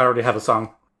 I already have a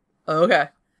song. Okay.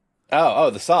 Oh,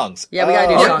 the songs. Yeah, we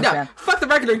gotta do songs, no, man. fuck the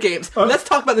regular games. Let's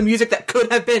talk about the music that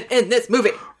could have been in this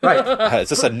movie. Right. Is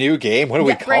this a new game? What do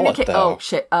we call it, though? Oh,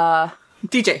 shit.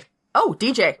 DJ. Oh,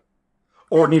 DJ.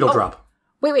 Or needle drop.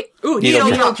 Wait. Ooh,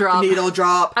 Needle drop. Needle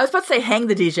drop. I was about to say hang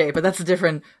the DJ, but that's a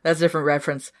different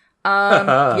reference.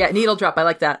 Yeah, needle drop. I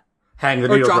like that. Hang the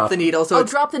Or needle drop the needle. So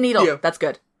it's drop the needle. you. That's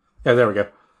good. Yeah, there we go.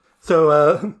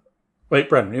 So, wait,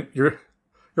 Brendan, you're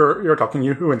talking.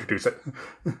 Who introduced it?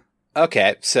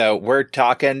 Okay, so we're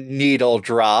talking Needle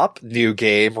Drop, new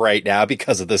game right now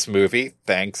because of this movie.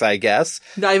 Thanks, I guess.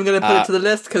 Not even going to put it to the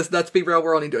list because let's be real,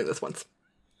 we're only doing this once.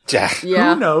 Yeah.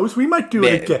 Who knows? We might do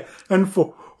it again, and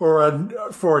for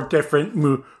a different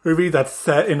movie that's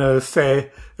set in a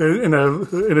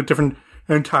different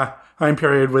time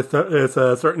period with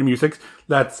certain music.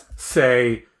 Let's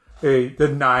say the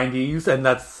 90s, and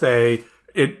let's say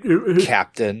it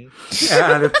Captain,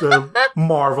 and it's a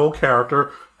Marvel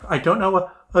character. I don't know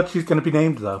what she's going to be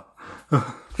named though.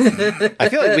 I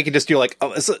feel like we can just do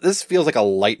this feels like a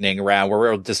lightning round where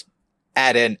we'll just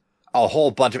add in a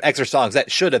whole bunch of extra songs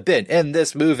that should have been in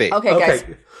this movie. Okay, guys.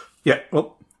 Yeah.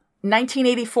 Well,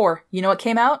 1984. You know what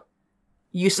came out?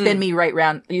 You spin me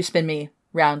round. You spin me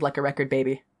round like a record,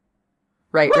 baby.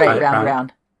 Right,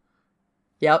 round.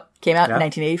 Yep, came out in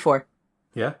 1984.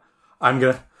 Yeah, I'm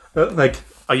gonna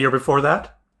a year before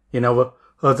that. You know what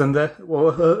was in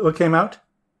what came out?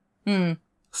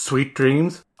 Sweet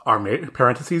Dreams are made.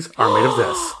 Parentheses are made of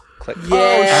this.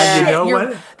 Yeah. And you know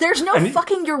what? There's no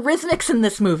fucking Eurythmics in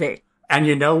this movie. And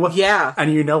you know what? Yeah.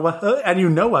 And you know what? And you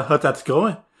know what? That's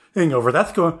going over.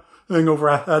 That's going over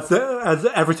as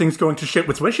everything's going to shit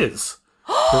with wishes.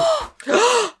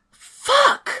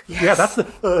 Fuck! Yeah, that's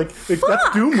that's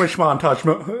Doom Wish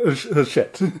montage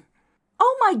shit.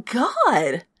 Oh my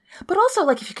god! But also,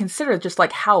 like, if you consider just,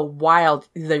 like, how wild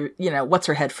the, What's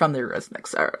Her Head from the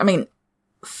Eurythmics are. I mean,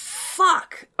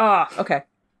 fuck. Okay.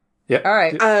 Yeah. All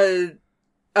right.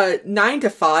 9 to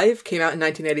 5 came out in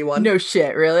 1981. No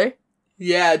shit, really?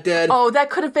 Yeah, it did. Oh, that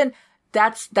could have been,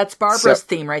 that's Barbara's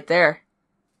theme right there.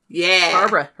 Yeah.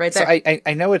 Barbara, right there. So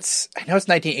I know it's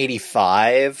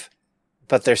 1985,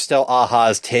 but there's still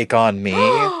Aha's Take on Me.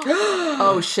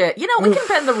 Oh shit. We can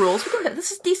bend the rules.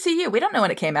 This is DCU. We don't know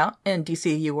when it came out in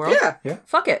DCU world. Yeah.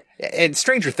 Fuck it. And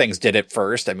Stranger Things did it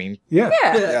first. I mean, Yeah.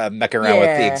 mecking around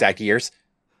with the exact years.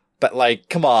 But, like,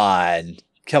 come on,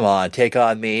 Take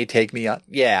on Me, Take Me On.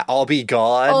 Yeah, I'll be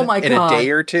gone Oh my in God. a day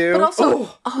or two. But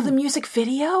also, the music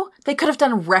video? They could have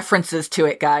done references to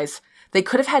it, guys. They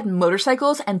could have had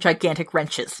motorcycles and gigantic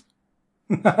wrenches.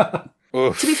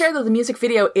 To be fair, though, the music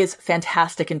video is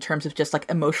fantastic in terms of just, like,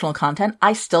 emotional content.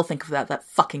 I still think of that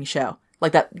fucking show.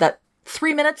 Like, that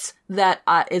 3 minutes that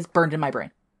is burned in my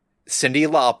brain. Cyndi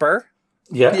Lauper.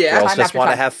 Yeah. Yeah. Girls Time just after want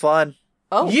to time. have fun.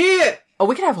 Oh. Yeah. Oh,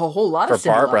 we could have a whole lot For of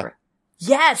Cyndi Barbara. Lauper.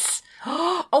 Yes!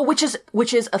 Oh, which is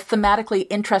a thematically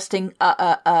interesting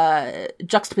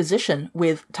juxtaposition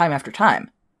with Time After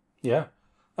Time. Yeah.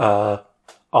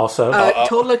 Also,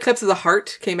 Total Eclipse of the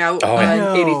Heart came out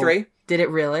yeah. in 83. Did it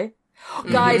really?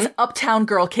 Guys, Uptown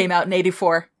Girl came out in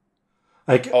 84.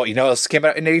 like, Oh, you know what else came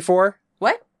out in 84?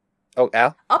 What? Oh,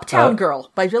 Al? Uptown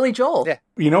Girl by Billy Joel. Yeah.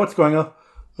 you know what's going on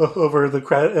over the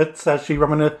credits as she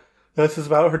reminisces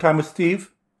about her time with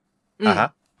Steve? Uh-huh.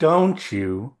 Don't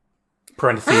you,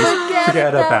 parentheses,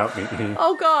 forget about me.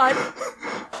 Oh, God.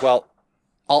 Well,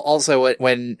 also,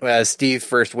 when Steve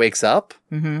first wakes up,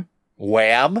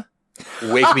 Wham!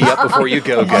 Wake me up before you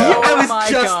go. I was my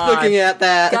just God. looking at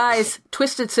that. Guys,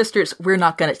 Twisted Sisters, We're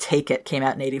Not Gonna Take It came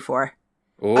out in 84.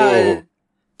 Ooh.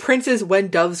 Prince's When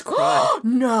Doves Cry.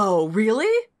 No,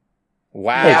 really?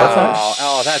 Wow. Hey, that's not-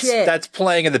 Oh, Shit. that's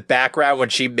playing in the background when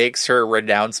she makes her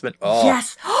renouncement. Oh.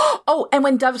 Yes. Oh, and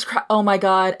when doves cry, oh my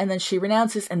God. And then she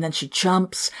renounces and then she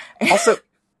jumps.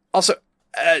 Also,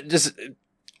 just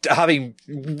hopping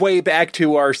way back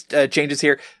to our changes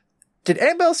here. Did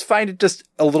anybody else find it just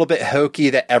a little bit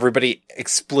hokey that everybody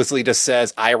explicitly just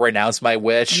says, I renounce my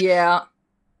wish? Yeah.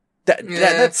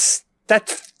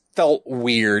 That felt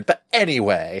weird. But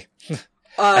anyway,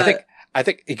 I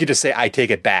think you could just say, I take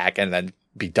it back and then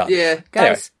be done. Yeah.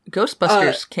 Guys,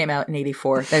 Ghostbusters came out in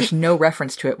 84. There's no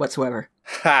reference to it whatsoever.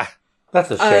 Ha.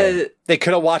 That's a shame. They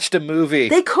could have watched a movie.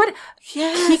 They could.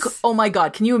 Yes. Oh my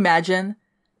God. Can you imagine?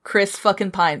 Chris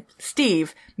fucking Pine.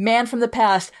 Steve, man from the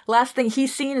past. Last thing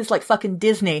he's seen is like fucking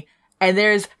Disney. And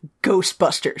there's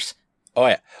Ghostbusters. Oh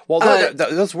yeah. Well,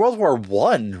 those World War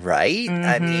One, right?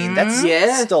 I mean, that's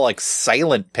still like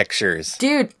silent pictures.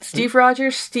 Dude, Steve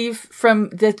Rogers, Steve from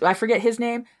I forget his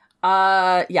name.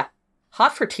 Yeah.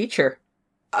 Hot for Teacher.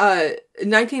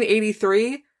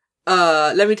 1983.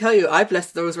 Let me tell you, I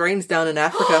blessed those rains down in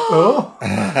Africa. Oh,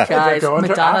 Guys, they're going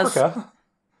to Africa.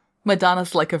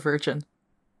 Madonna's Like a Virgin.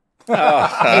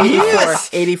 Oh. 84.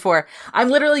 84. I'm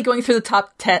literally going through the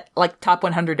top 10, like top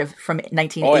 100 from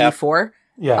 1984.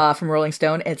 Yeah. From Rolling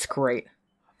Stone. It's great.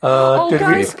 Did guys.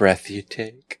 Every breath you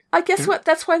take. I guess what?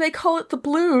 That's why they call it the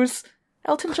blues.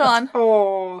 Elton John.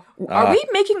 Oh. Are we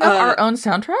making up our own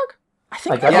soundtrack? I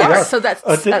think I we guess we are. are. So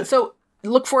that's so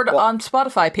look forward to on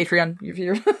Spotify, Patreon. If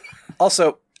you're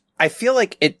Also, I feel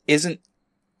like it isn't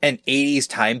an 80s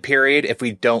time period if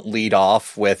we don't lead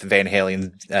off with Van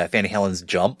Halen's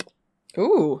Jump.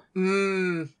 Ooh.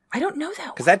 Mm. I don't know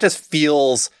that Because one. that just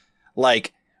feels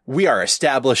like we are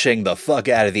establishing the fuck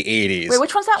out of the 80s. Wait,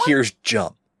 which one's that one? Here's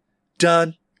Jump.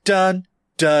 Dun, dun,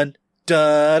 dun,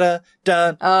 da, da,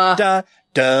 dun, da,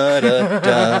 da, da,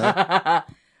 da.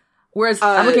 Whereas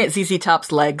I'm looking at ZZ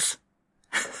Top's Legs.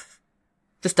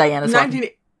 Just Diana's song.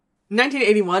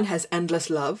 1981 has Endless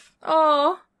Love.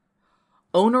 Oh.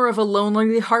 Owner of a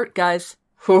Lonely Heart, guys.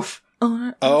 Oof.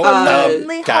 Owner Oh, of a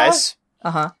Lonely guys.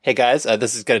 Heart. Hey guys,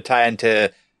 this is going to tie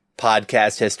into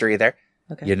podcast history there.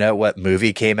 Okay. You know what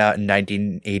movie came out in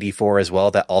 1984 as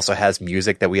well that also has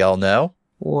music that we all know?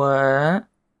 What?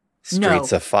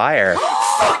 Streets of Fire.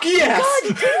 Fuck yes!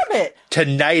 God damn it!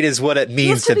 Tonight is what it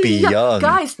means to be young.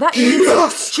 Guys, that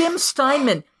means Jim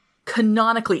Steinman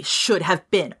canonically should have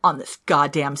been on this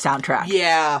goddamn soundtrack.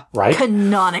 Yeah. Right?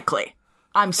 Canonically.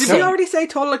 I'm Did saying. we already say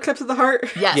Total Eclipse of the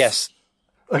Heart? Yes. Yes.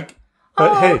 Like,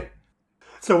 but hey,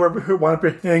 so we want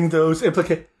to bring those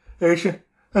implications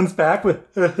back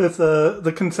with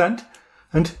the consent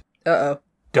and Uh-oh.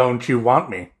 don't you want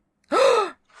me?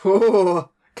 Oh.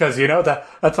 Because,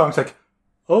 that song's like,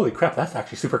 holy crap, that's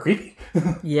actually super creepy.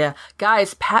 Yeah.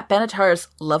 Guys, Pat Benatar's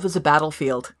Love is a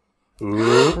Battlefield.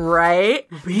 Ooh. Right?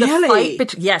 Really?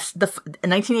 Yes,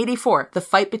 1984. The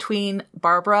fight between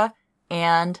Barbara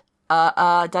and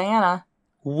Diana.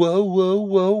 Whoa, whoa,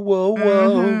 whoa, whoa,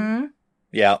 whoa. Mm-hmm.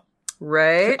 Yeah.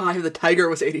 Right? Eye of the Tiger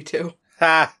was 82.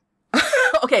 Ha!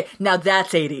 Okay, now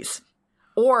that's 80s.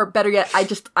 Or better yet,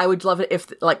 I would love it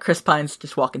if like Chris Pine's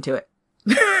just walk into it.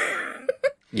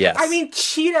 Yes. I mean,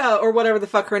 Cheetah, or whatever the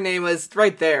fuck her name was,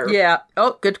 right there. Yeah.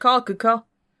 Oh, good call.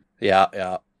 Yeah.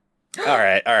 All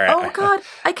right. Oh god,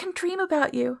 I can dream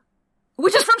about you.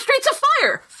 Which is from Streets of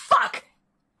Fire! Fuck!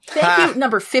 Thank you,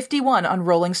 number 51 on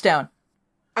Rolling Stone.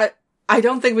 I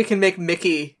don't think we can make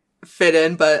Mickey fit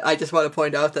in, but I just want to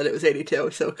point out that it was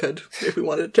 82, so it could, if we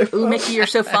wanted to. Ooh, Mickey, you're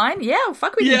so fine? Yeah,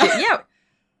 fuck, we can do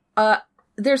yeah.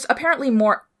 There's apparently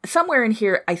more, somewhere in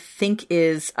here, I think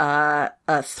is, a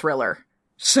Thriller.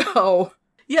 So.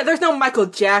 Yeah, there's no Michael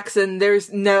Jackson,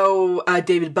 there's no,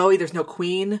 David Bowie, there's no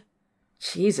Queen.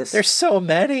 Jesus. There's so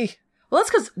many. Well,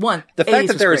 that's because, one, The fact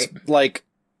that there's, great. like,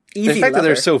 Easy the fact that Lover.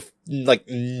 there's so, like,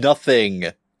 nothing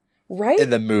Right? in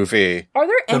the movie. Are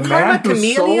there The any? man who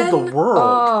Chameleon? sold the world.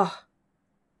 Oh.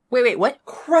 Wait, what?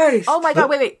 Christ. Oh my god,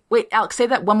 wait, Alex, say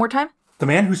that one more time? The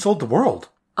man who sold the world.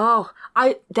 Oh,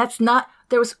 that's not,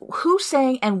 there was, who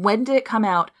sang and when did it come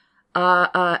out?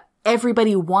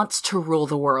 Everybody Wants to Rule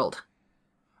the World.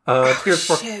 Tears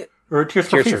for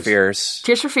Fears.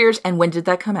 Tears for Fears, and when did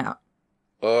that come out?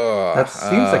 Ugh. That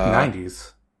seems like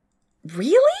 90s.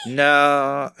 Really?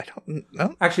 No, I don't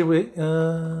know. Actually,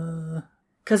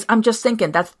 Because I'm just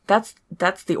thinking, that's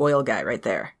the oil guy right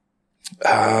there.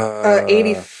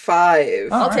 85.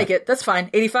 I'll right. take it. That's fine.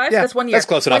 85? Yeah, That's 1 year. that's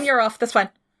close enough. 1 year off. That's fine.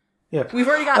 yeah. We've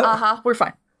already got Aha. We're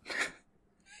fine.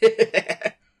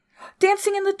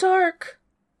 Dancing in the Dark.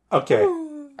 Okay.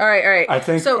 All right. I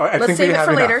think let's we save it have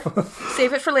for later. enough.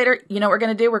 Save it for later. You know what we're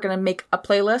going to do? We're going to make a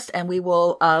playlist and we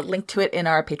will link to it in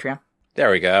our Patreon. There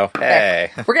we go.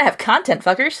 Hey. We're going to have content,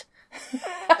 fuckers.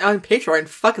 On Patreon,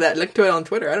 fuck that. Link to it on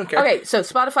Twitter, I don't care. Okay, so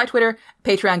Spotify, Twitter,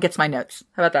 Patreon gets my notes.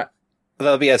 How about that?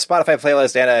 There'll be a Spotify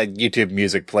playlist and a YouTube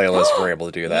music playlist if we're able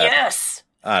to do that. Yes!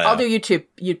 I don't know. I'll do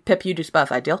YouTube. Pip, you do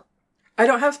Spotify. Deal? I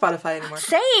don't have Spotify anymore.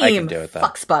 Same! I can do it, though.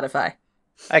 Fuck Spotify.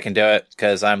 I can do it,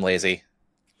 because I'm lazy.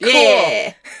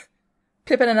 Yeah!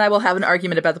 Pippin and I will have an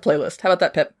argument about the playlist. How about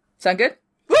that, Pip? Sound good?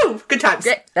 Woo! Good times.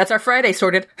 Great. That's our Friday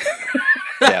sorted.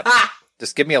 Yeah.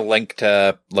 Just give me a link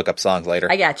to look up songs later.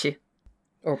 I got you.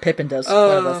 Or Pippin does. One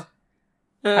of us.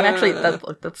 I'm actually,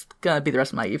 that's gonna be the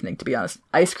rest of my evening, to be honest.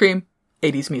 Ice Cream,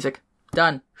 80s music.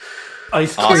 Done.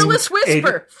 Ice Cream. Careless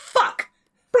Whisper! Fuck!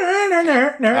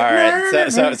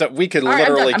 Alright, so we could All right,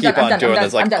 I'm literally done, keep I'm on done, doing I'm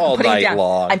this done, like I'm done. all I'm putting it night down.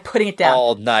 long. I'm putting it down.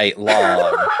 All night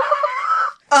long.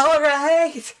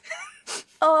 Alright!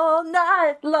 All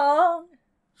night long.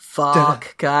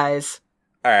 Fuck, guys.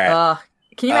 Alright.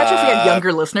 Can you imagine if we had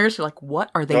younger listeners? You're like,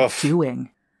 what are they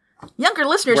doing? Younger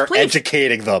listeners, We're please.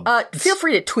 educating them. Feel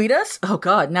free to tweet us. Oh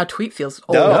god, now tweet feels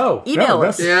old. No. Email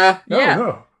us. Yeah. Yeah.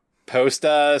 No. Post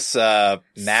us, Send us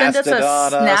a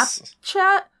Mastodon us,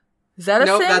 Snapchat. Is that a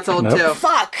Nope, thing? that's old Nope. too.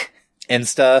 Fuck.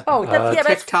 Insta. Oh, that's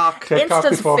TikTok. TikTok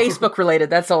Insta's before- Facebook related.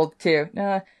 That's old too.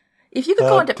 If you could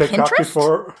go onto TikTok Pinterest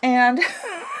before- and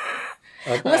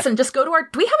listen, just go to our.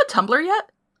 Do we have a Tumblr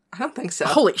yet? I don't think so.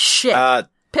 Holy shit,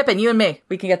 Pippin, you and me,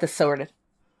 we can get this sorted.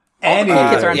 And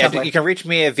kids are on yeah, Tumblr. you can reach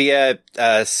me via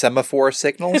semaphore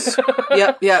signals.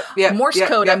 Yep. Morse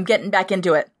code. Yep. I'm getting back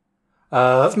into it.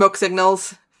 Smoke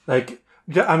signals. like,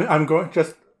 I'm going.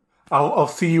 Just, I'll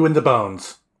see you in the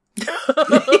bones.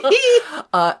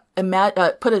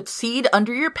 Put a seed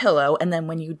under your pillow, and then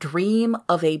when you dream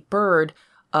of a bird,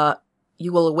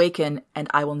 you will awaken, and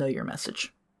I will know your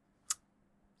message.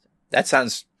 That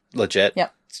sounds legit.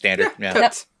 Yep. Standard. Yeah.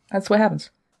 Yep. That's what happens.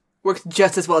 Works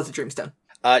just as well as a Dreamstone.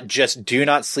 Just do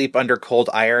not sleep under cold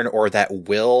iron or that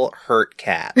will hurt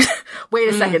cat. Wait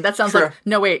a second. That sounds true. like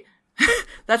no. Wait.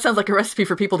 That sounds like a recipe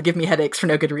for people to give me headaches for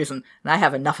no good reason, and I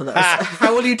have enough of those.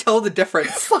 How will you tell the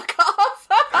difference? Fuck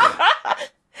off!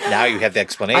 Now you have the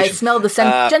explanation. I smell the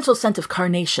gentle scent of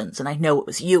carnations, and I know it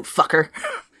was you, fucker.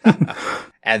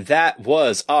 And that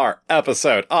was our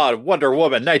episode on Wonder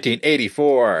Woman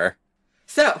 1984.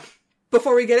 So,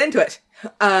 before we get into it,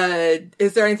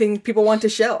 is there anything people want to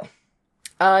show?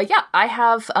 Yeah, I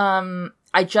have,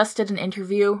 I just did an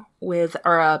interview with,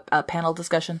 or a panel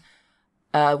discussion,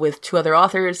 with two other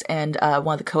authors and,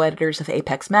 one of the co-editors of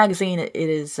Apex Magazine. It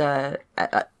is,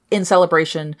 in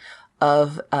celebration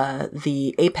of,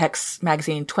 the Apex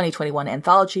Magazine 2021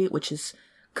 anthology, which is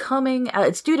coming,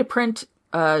 it's due to print,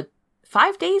 5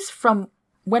 days from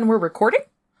when we're recording.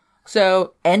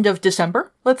 So end of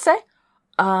December, let's say.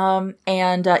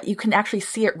 And you can actually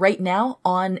see it right now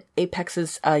on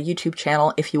Apex's YouTube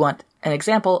channel if you want an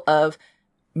example of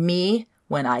me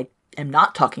when I am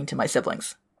not talking to my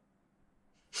siblings.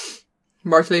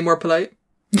 Marginally more polite?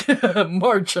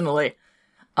 Marginally.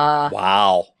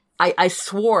 Wow. I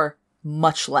swore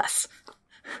much less.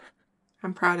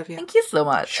 I'm proud of you. Thank you so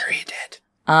much. Sure you did.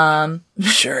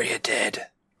 Sure you did.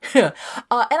 And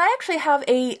I actually have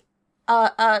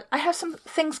I have some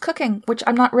things cooking, which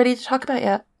I'm not ready to talk about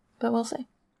yet, but we'll see.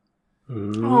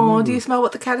 Oh, do you smell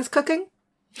what the cat is cooking?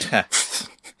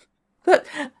 But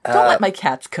don't let my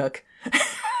cats cook.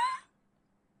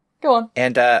 Go on.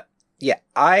 And, yeah,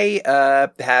 I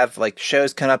have, like,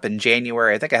 shows coming up in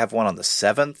January. I think I have one on the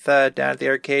 7th down at the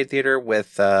Arcade Theater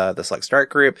with the Select Start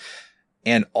group.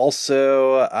 And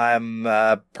also, I'm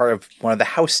part of one of the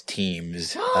house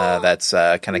teams that's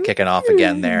kind of kicking off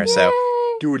again there. Yay. So,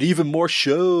 doing even more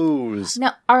shows.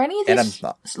 Now, are any of these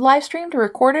live streamed or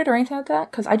recorded or anything like that?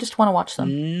 Because I just want to watch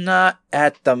them. Not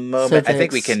at the moment. I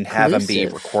think we can have them be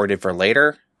recorded for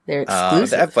later. They're exclusive.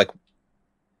 They have, like,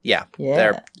 yeah.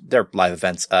 They're live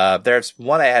events. There's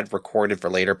one I had recorded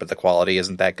for later, but the quality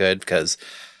isn't that good because,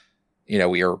 you know,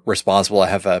 we are responsible to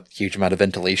have a huge amount of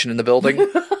ventilation in the building. You're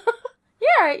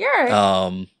right.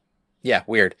 Yeah,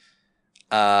 weird.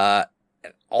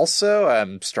 Also,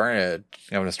 I'm going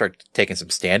to start taking some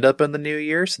stand-up in the new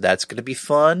year, so that's going to be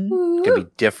fun. It's going to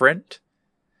be different.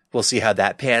 We'll see how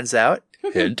that pans out.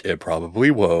 Hint, it probably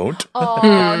won't.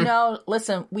 Oh, no.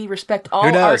 Listen, we respect all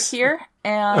art here,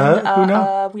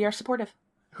 and we are supportive.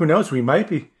 Who knows? We might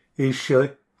be in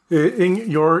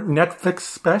your Netflix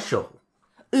special.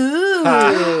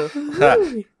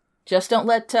 Ooh. Just don't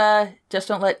let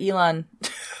Elon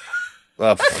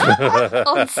on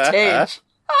stage.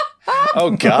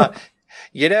 Oh God.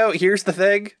 You know, here's the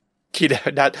thing. You know,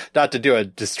 not to do a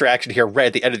distraction here right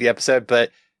at the end of the episode,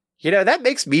 but you know, that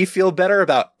makes me feel better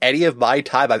about any of my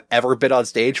time I've ever been on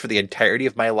stage for the entirety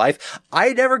of my life.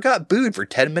 I never got booed for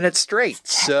 10 minutes straight.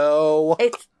 So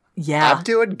I'm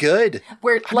doing good.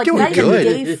 We're like not even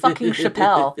Dave fucking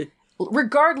Chappelle.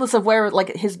 Regardless of where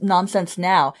like his nonsense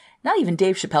now, not even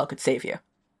Dave Chappelle could save you.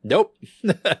 Nope.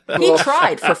 He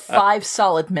tried for 5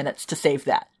 solid minutes to save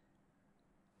that.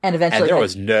 And eventually there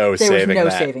was no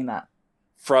saving that.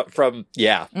 From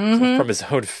his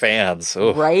own fans.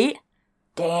 Oof. Right?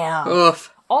 Damn.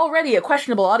 Oof. Already a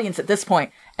questionable audience at this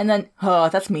point. And then,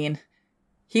 that's mean.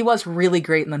 He was really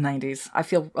great in the 90s. I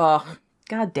feel, God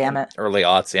damn it. Early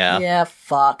aughts, yeah. Yeah,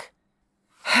 fuck.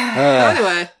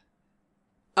 Anyway.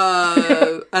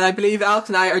 And I believe Alex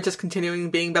and I are just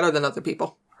continuing being better than other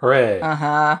people. Hooray.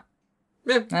 Yeah.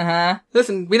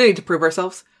 Listen, we don't need to prove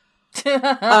ourselves.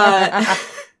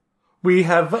 We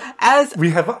have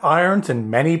irons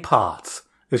in many pots.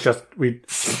 It's just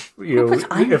if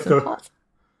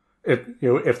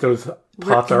those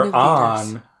pots are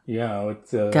on,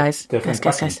 it's a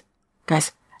different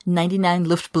guys, 99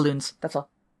 Luftballons. That's all.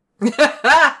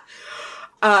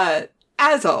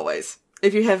 As always,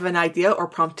 if you have an idea or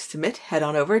prompt to submit, head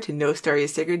on over to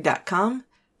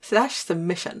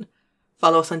nostoriessacred.com/submission.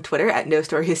 Follow us on Twitter at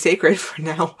nostoriessacred for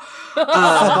now.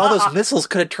 All those missiles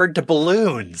could have turned to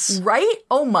balloons. Right?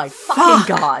 Oh my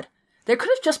fucking God. There could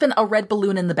have just been a red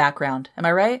balloon in the background. Am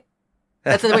I right?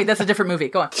 That's a different movie.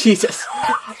 Go on. Jesus.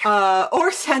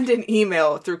 Or send an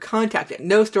email through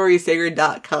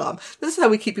contact@nostoriessacred.com. This is how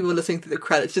we keep people listening to the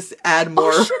credits. Just add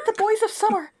more. Oh shit, the Boys of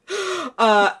Summer.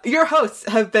 Your hosts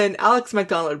have been Alex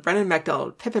MacDonald, Brendan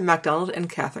MacDonald, Pippin MacDonald, and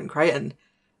Catherine Crichton.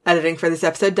 Editing for this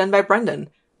episode done by Brendan.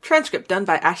 Transcript done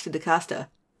by Ashley DaCosta.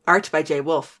 Art by Jay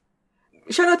Wolf.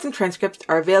 Show notes and transcripts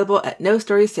are available at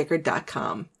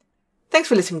nostoriessacred.com. Thanks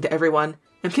for listening to everyone,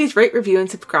 and please rate, review, and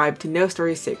subscribe to No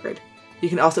Stories Sacred. You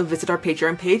can also visit our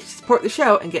Patreon page to support the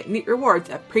show and get neat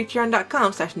rewards at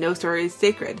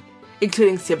patreon.com/nostoriessacred,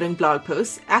 including sibling blog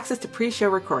posts, access to pre-show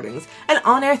recordings, and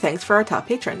on-air thanks for our top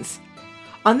patrons.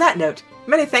 On that note,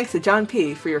 many thanks to John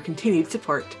P. for your continued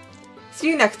support. See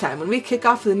you next time when we kick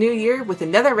off the new year with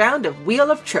another round of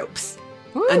Wheel of Tropes.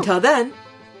 Woo. Until then,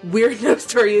 we're No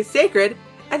Story is Sacred,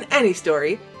 and any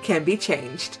story can be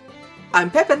changed. I'm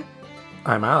Pippin.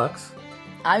 I'm Alex.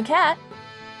 I'm Kat.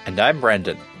 And I'm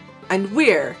Brendan. And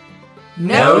we're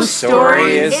No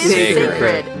Story is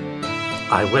Sacred.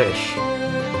 I wish.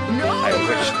 I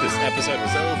wish this episode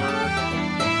was over.